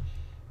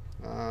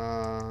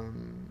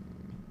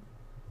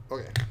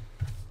 Okay.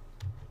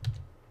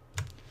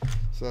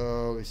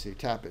 So let's see,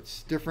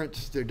 tappets.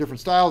 They're different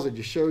styles. I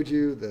just showed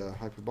you the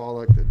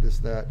hyperbolic, the this,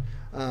 that.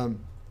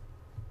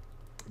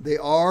 They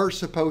are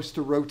supposed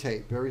to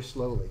rotate very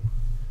slowly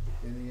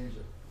in the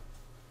engine.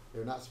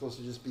 They're not supposed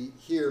to just be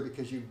here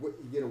because you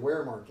get a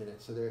wear mark in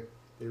it. So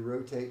they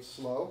rotate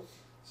slow.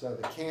 So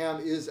the cam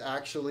is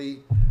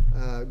actually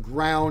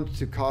ground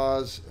to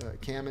cause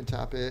cam and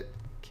tappet,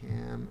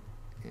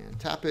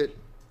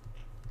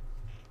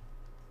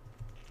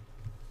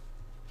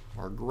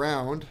 are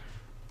ground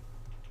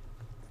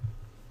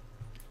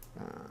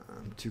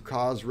to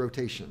cause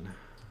rotation.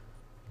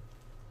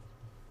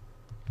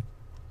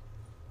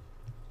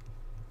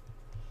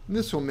 And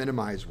this will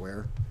minimize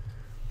wear.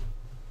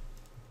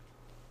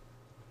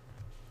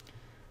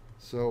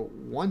 So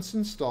once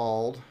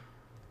installed,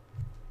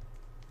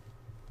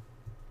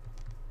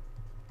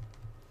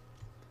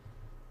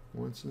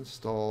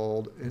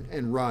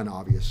 and run,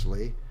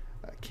 obviously,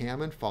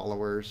 cam and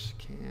followers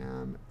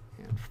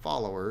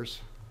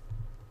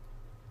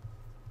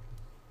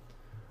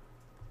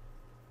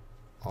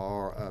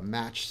are a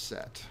match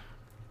set.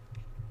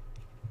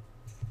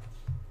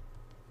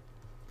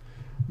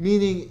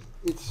 Meaning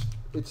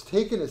it's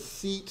taken a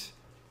seat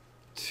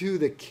to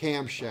the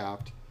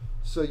camshaft,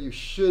 so you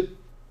should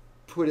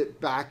put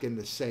it back in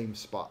the same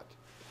spot.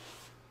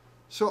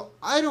 So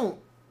I don't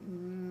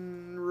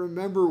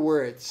remember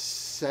where it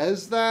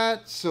says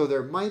that, so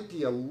there might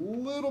be a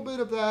little bit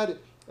of that.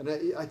 And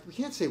we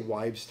can't say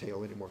wives'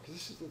 tale anymore because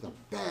this is a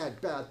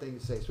bad thing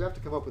to say. So we have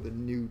to come up with a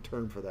new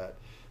term for that.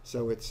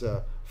 So it's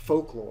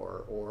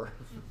folklore or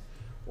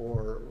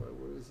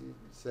what does he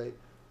say?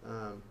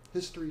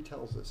 History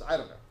tells us. I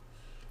don't know.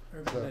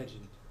 Urban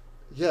legend.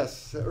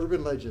 Yes,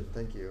 urban legend.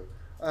 Thank you.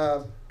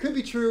 Could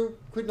be true.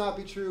 Could not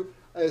be true.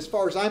 As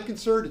far as I'm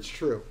concerned, it's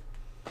true.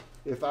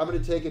 If I'm going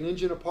to take an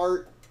engine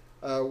apart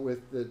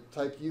with the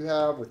type you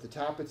have, with the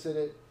tappets in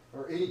it,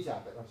 or any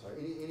tappet,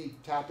 any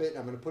tappet,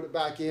 I'm going to put it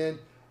back in.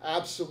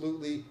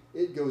 Absolutely,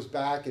 it goes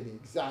back in the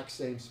exact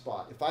same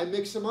spot. If I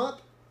mix them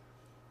up,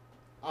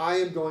 I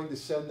am going to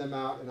send them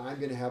out, and I'm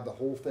going to have the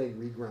whole thing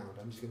reground.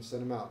 I'm just going to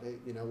send them out. Hey,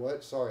 you know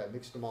what? Sorry, I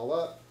mixed them all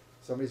up.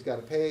 Somebody's got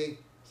to pay.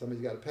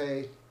 Somebody's got to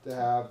pay to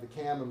have the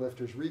cam and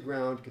lifters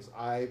reground because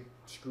I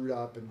screwed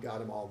up and got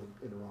them all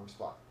in the wrong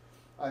spot.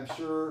 I'm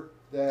sure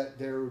that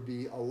there would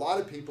be a lot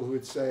of people who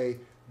would say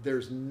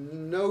there's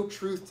no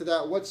truth to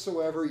that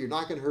whatsoever. You're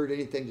not going to hurt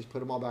anything. Just put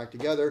them all back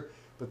together.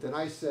 But then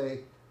I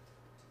say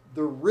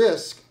the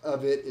risk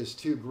of it is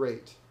too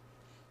great.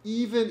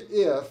 Even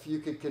if you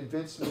could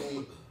convince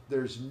me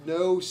there's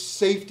no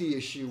safety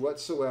issue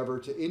whatsoever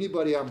to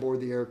anybody on board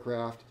the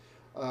aircraft,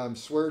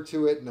 swear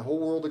to it, and the whole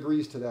world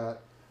agrees to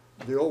that,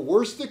 The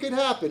worst that could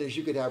happen is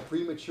you could have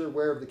premature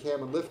wear of the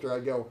cam and lifter.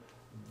 I'd go,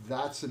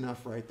 that's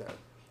enough right there,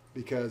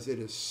 because it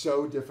is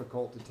so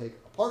difficult to take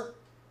apart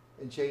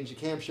and change the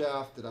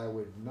camshaft that I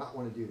would not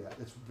want to do that.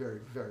 That's very,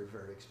 very,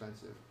 very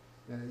expensive.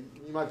 And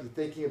you might be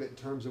thinking of it in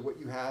terms of what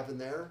you have in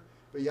there,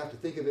 but you have to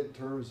think of it in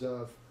terms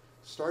of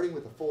starting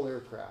with a full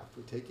aircraft,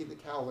 with taking the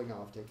cowling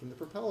off, taking the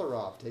propeller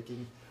off,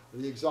 taking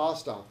the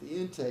exhaust off, the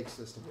intake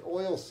system, the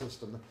oil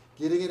system,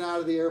 getting it out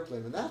of the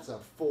airplane, and that's a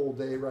full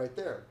day right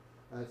there.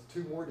 That's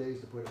 2 more days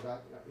to put it back.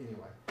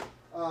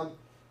 Anyway,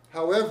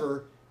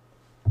 however,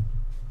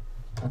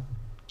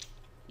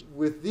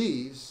 with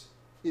these,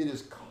 it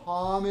is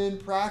common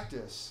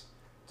practice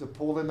to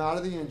pull them out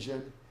of the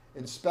engine,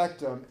 inspect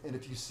them, and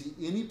if you see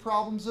any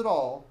problems at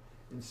all,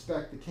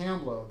 inspect the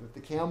cam lobe. If the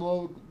cam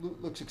lobe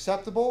looks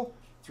acceptable,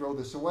 throw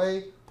this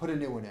away, put a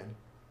new one in.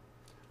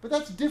 But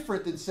that's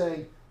different than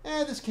saying,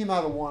 this came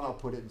out of 1, I'll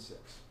put it in 6.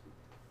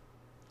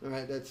 All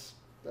right,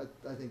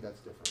 I think that's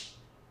different.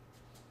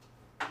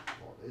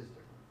 Well, it is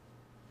different.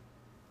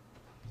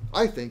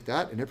 I think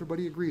that, and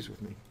everybody agrees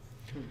with me.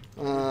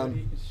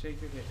 Everybody can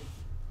shake your head.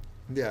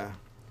 Yeah.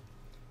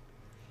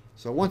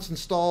 So once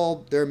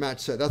installed, they're match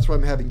set. That's why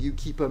I'm having you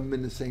keep them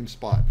in the same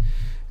spot.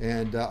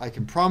 And I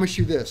can promise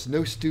you this,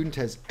 no student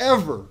has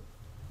ever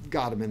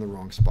got them in the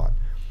wrong spot.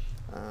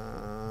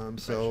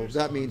 So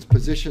that means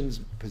positions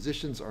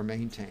are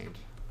maintained.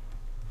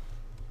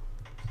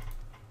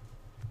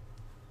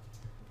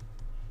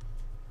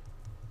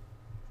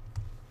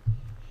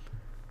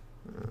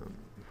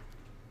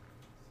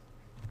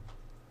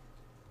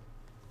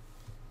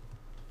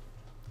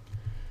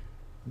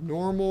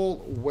 Normal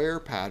wear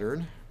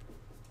pattern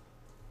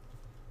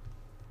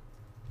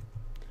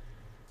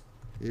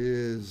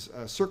is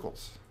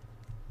circles.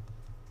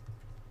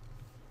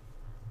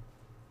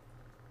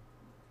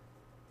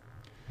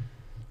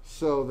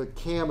 So the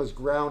cam is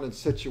ground in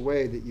such a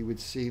way that you would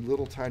see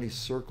little tiny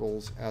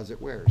circles as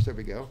it wears. There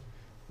we go.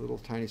 Little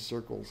tiny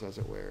circles as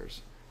it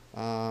wears.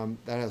 That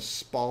has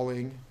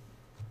spalling.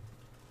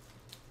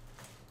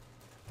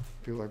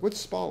 People are like, what's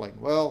spalling?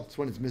 Well, it's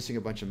when it's missing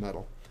a bunch of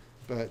metal.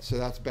 But so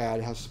that's bad.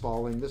 It has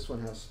spalling. This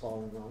one has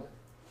spalling on it.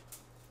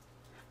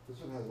 This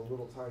one has a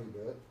little tiny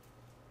bit.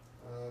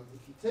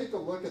 If you take a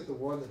look at the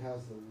one that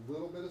has the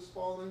little bit of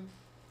spalling,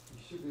 you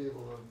should be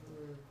able to.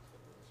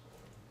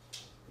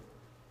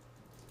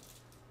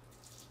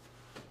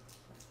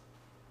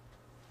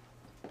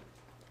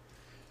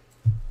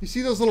 You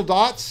see those little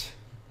dots?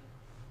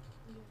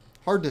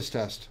 Hardness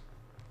test.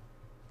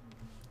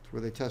 It's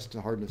where they test the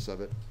hardness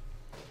of it.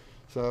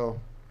 So,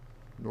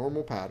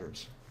 normal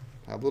patterns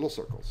have little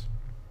circles.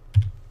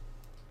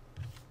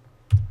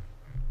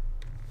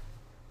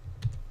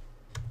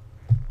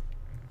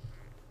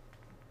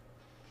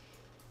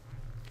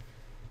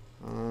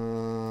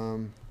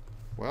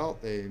 Well,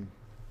 the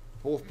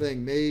whole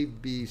thing may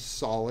be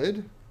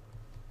solid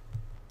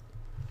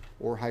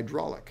or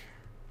hydraulic.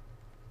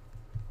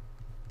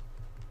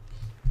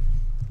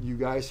 You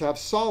guys have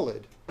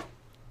solid.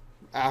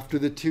 After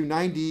the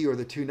 290 or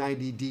the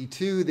 290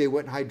 D2, they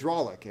went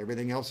hydraulic.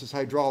 Everything else is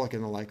hydraulic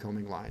in the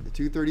Lycoming line. The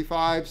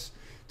 235s,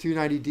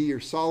 290D are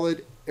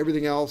solid.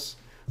 Everything else,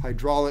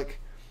 hydraulic.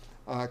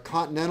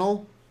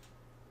 Continental,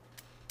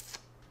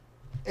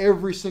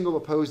 every single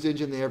opposed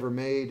engine they ever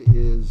made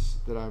is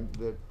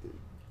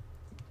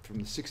from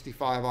the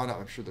 65 on up.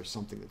 I'm sure there's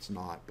something that's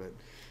not, but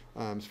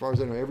as far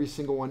as I know, every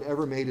single one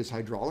ever made is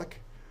hydraulic.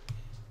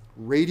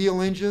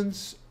 Radial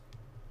engines,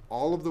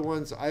 all of the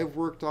ones I've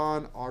worked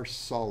on are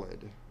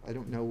solid. I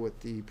don't know what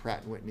the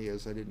Pratt & Whitney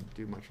is. I didn't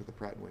do much with the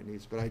Pratt &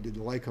 Whitneys, but I did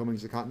the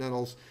Lycomings, the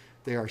Continentals.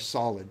 They are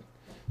solid.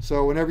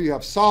 So whenever you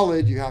have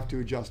solid, you have to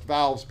adjust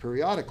valves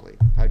periodically.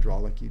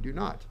 Hydraulic, you do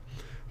not.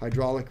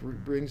 Hydraulic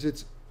brings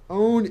its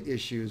own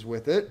issues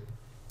with it,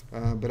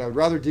 but I would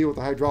rather deal with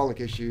the hydraulic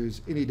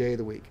issues any day of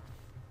the week.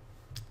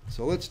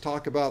 So let's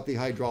talk about the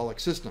hydraulic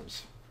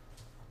systems.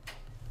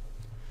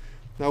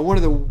 Now, one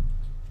of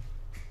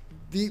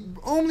the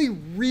only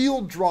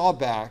real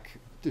drawback,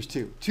 there's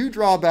two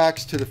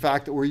drawbacks to the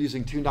fact that we're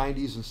using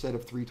 290s instead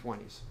of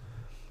 320s.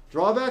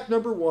 Drawback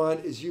number one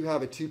is you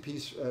have a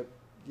two-piece,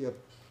 you have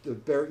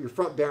your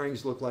front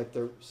bearings look like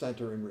they're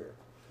center and rear.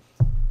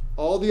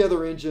 All the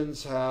other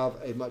engines have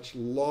a much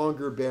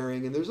longer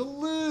bearing, and there's a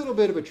little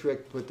bit of a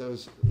trick to put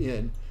those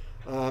in.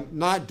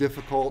 Not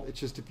difficult. It's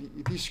just if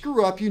you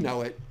screw up, you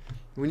know it.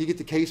 When you get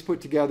the case put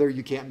together,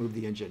 you can't move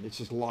the engine. It's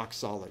just locked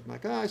solid.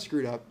 Like, I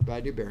screwed up.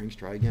 Bad new bearings.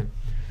 Try again.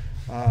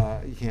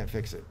 You can't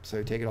fix it.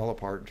 So take it all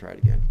apart and try it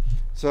again.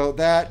 So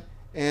that,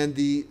 and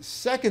the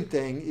second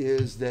thing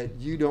is that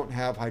you don't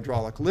have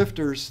hydraulic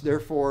lifters.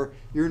 Therefore,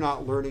 you're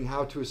not learning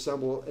how to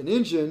assemble an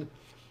engine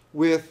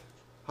with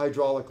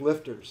hydraulic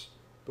lifters.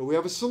 But we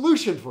have a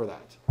solution for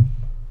that.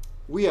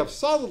 We have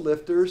solid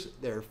lifters.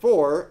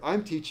 Therefore,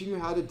 I'm teaching you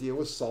how to deal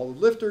with solid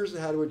lifters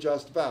and how to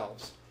adjust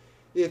valves.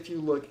 If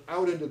you look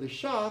out into the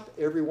shop,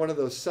 every one of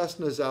those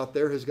Cessnas out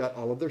there has got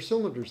all of their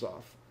cylinders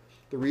off.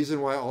 The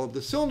reason why all of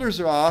the cylinders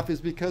are off is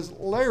because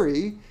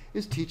Larry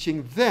is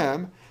teaching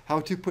them how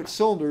to put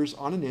cylinders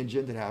on an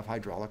engine that have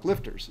hydraulic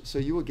lifters. So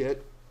you will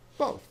get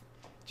both.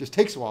 Just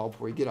takes a while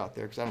before you get out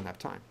there because I don't have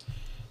time.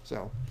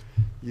 So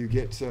you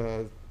get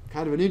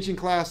kind of an engine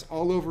class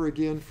all over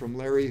again from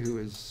Larry, who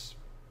is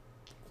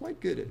quite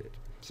good at it.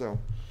 So,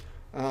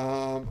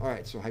 all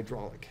right, so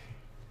hydraulic.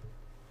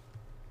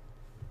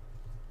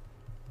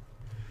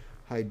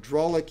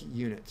 Hydraulic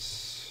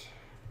units,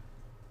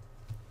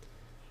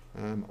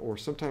 or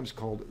sometimes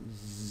called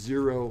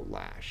zero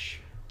lash.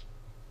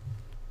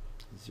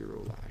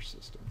 Zero lash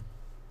system.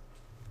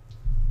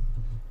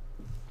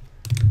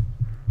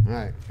 All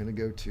right, I'm going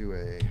to go to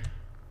a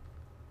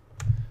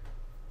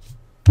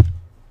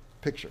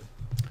picture.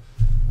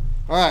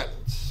 All right,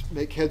 let's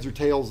make heads or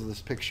tails of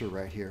this picture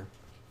right here.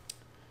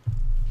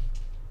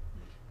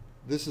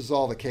 This is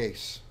all the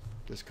case,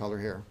 this color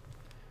here.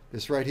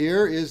 This right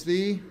here is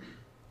the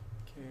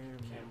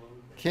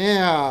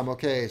cam.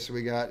 Okay, so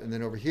we got, and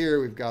then over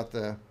here we've got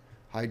the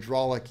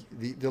hydraulic,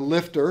 the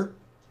lifter.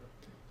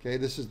 Okay,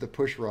 this is the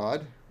push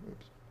rod.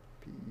 Oops,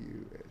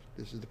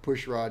 this is the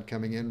push rod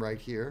coming in right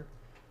here.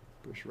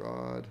 Push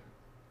rod.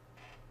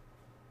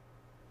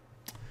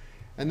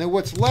 And then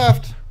what's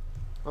left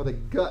are the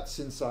guts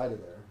inside of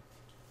there.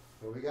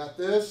 So we got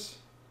this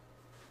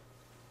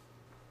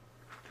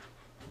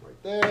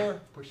right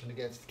there, pushing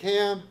against the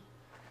cam,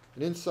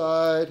 and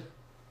inside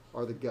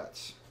are the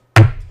guts.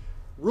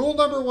 Rule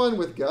number 1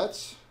 with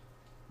guts: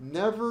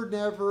 never,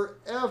 never,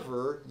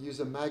 ever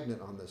use a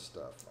magnet on this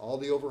stuff. All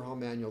the overhaul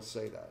manuals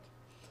say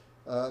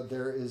that.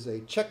 There is a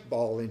check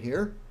ball in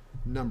here,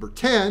 number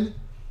 10,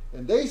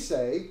 and they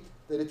say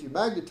that if you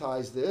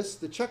magnetize this,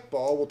 the check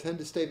ball will tend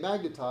to stay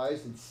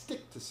magnetized and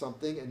stick to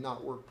something and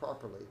not work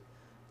properly.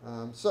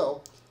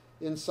 So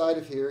inside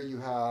of here you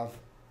have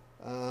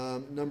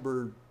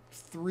number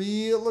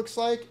 3, it looks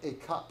like, a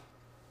cup.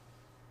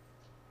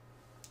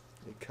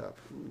 A cup.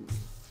 Ooh,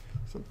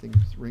 something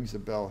rings a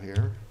bell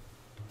here.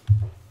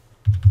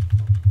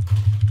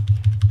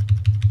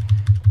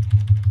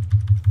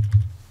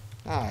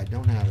 I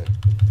don't have it.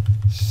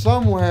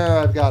 Somewhere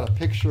I've got a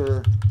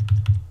picture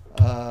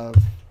of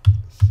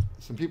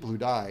some people who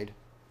died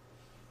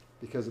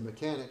because a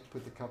mechanic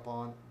put the cup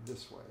on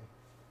this way.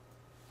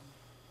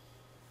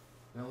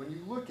 Now when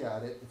you look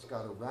at it, it's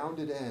got a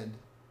rounded end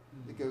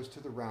that goes to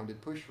the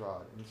rounded push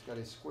rod, and it's got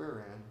a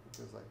square end that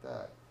goes like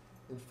that.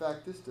 In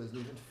fact, this doesn't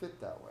even fit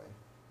that way.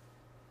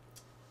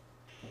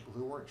 People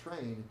who weren't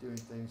trained at doing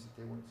things that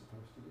they weren't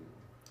supposed to do.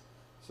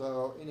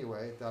 So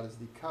anyway, that is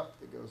the cup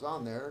that goes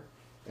on there.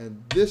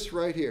 And this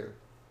right here,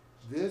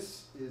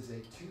 this is a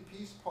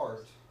 2-piece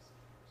part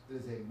that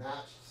is a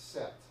matched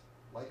set.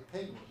 Like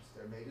penguins,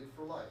 they're mated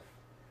for life.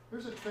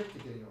 There's a trick to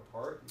getting them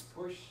apart.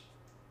 You push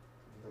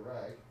the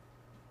rag.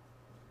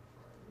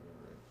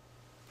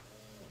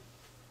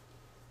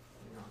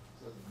 Hang on,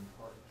 it doesn't come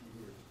apart in a few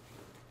years.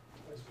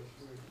 That's what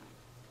you would.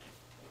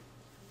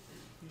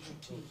 Use your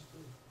teeth.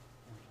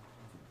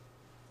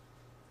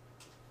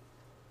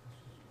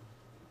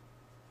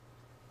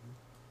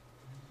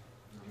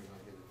 Now we're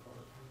gonna get it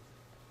apart.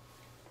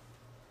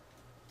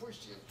 Push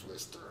the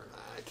twister.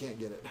 I can't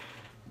get it.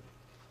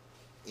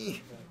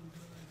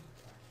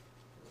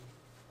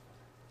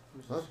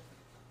 Huh?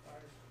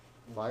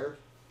 Fire?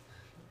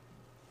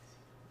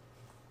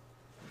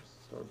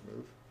 Start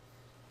move.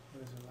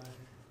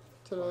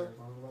 Ta-da.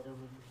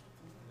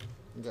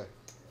 Okay.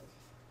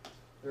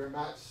 They're a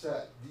matched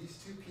set. These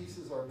 2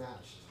 pieces are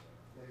matched.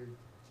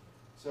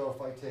 So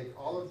if I take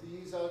all of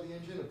these out of the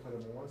engine and put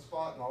them in one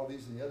spot and all of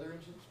these in the other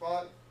engine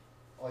spot,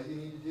 all you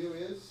need to do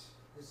is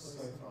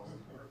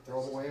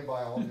throw them away and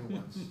buy all new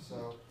ones.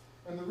 So,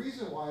 and the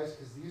reason why is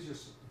because these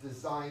are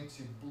designed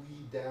to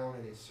bleed down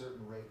at a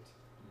certain rate.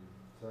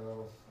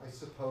 So I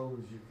suppose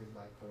you could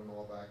like put them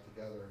all back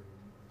together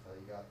until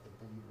you got the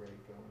bleed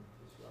rate going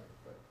just right.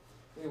 But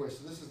anyway,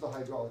 so this is the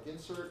hydraulic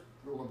insert.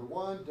 Rule number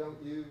 1,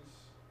 don't use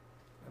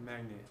A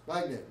magnet.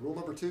 magnet. Rule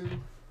number 2,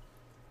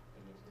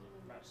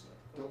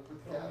 don't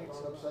put the cap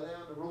on upside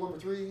down. And rule number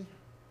 3,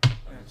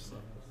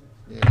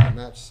 yeah,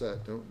 match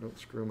set. Don't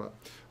screw them up.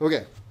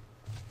 Okay.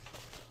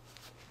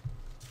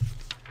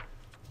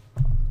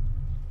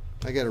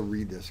 I got to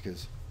read this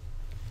because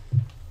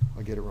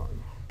I'll get it wrong.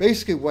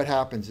 Basically what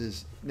happens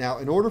is, now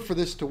in order for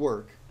this to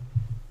work,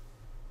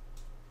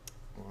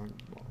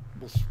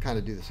 we'll kind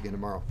of do this again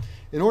tomorrow.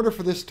 In order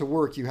for this to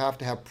work, you have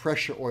to have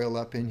pressure oil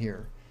up in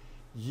here.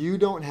 You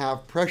don't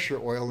have pressure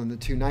oil in the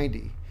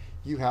 290.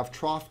 You have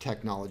trough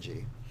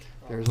technology.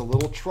 There's a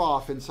little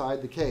trough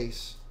inside the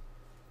case.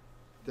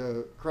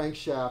 The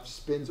crankshaft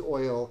spins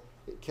oil.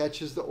 It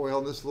catches the oil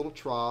in this little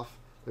trough.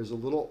 There's a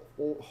little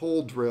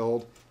hole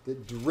drilled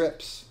that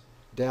drips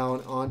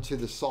down onto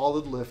the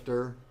solid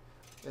lifter,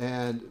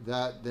 and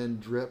that then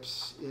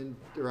drips in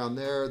around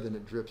there. Then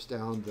it drips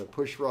down the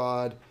push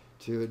rod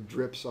to it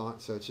drips on.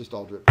 So it's just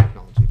all drip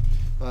technology.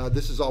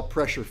 This is all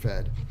pressure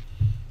fed.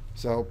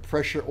 So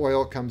pressure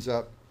oil comes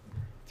up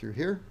through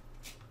here.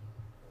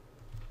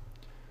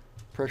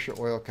 Pressure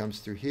oil comes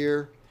through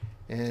here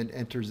and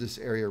enters this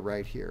area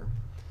right here.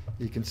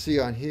 You can see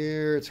on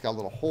here it's got a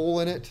little hole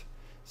in it,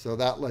 so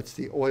that lets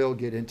the oil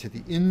get into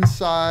the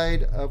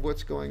inside of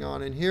what's going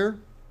on in here.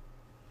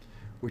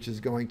 which is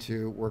going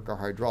to work our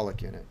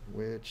hydraulic unit,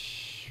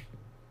 which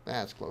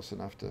that's close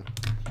enough to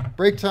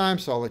break time.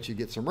 So I'll let you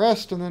get some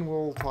rest, and then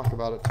we'll talk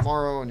about it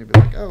tomorrow. And you'll be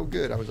like, "Oh,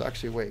 good, I was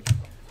actually awake."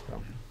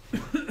 So.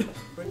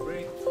 Quick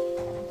break.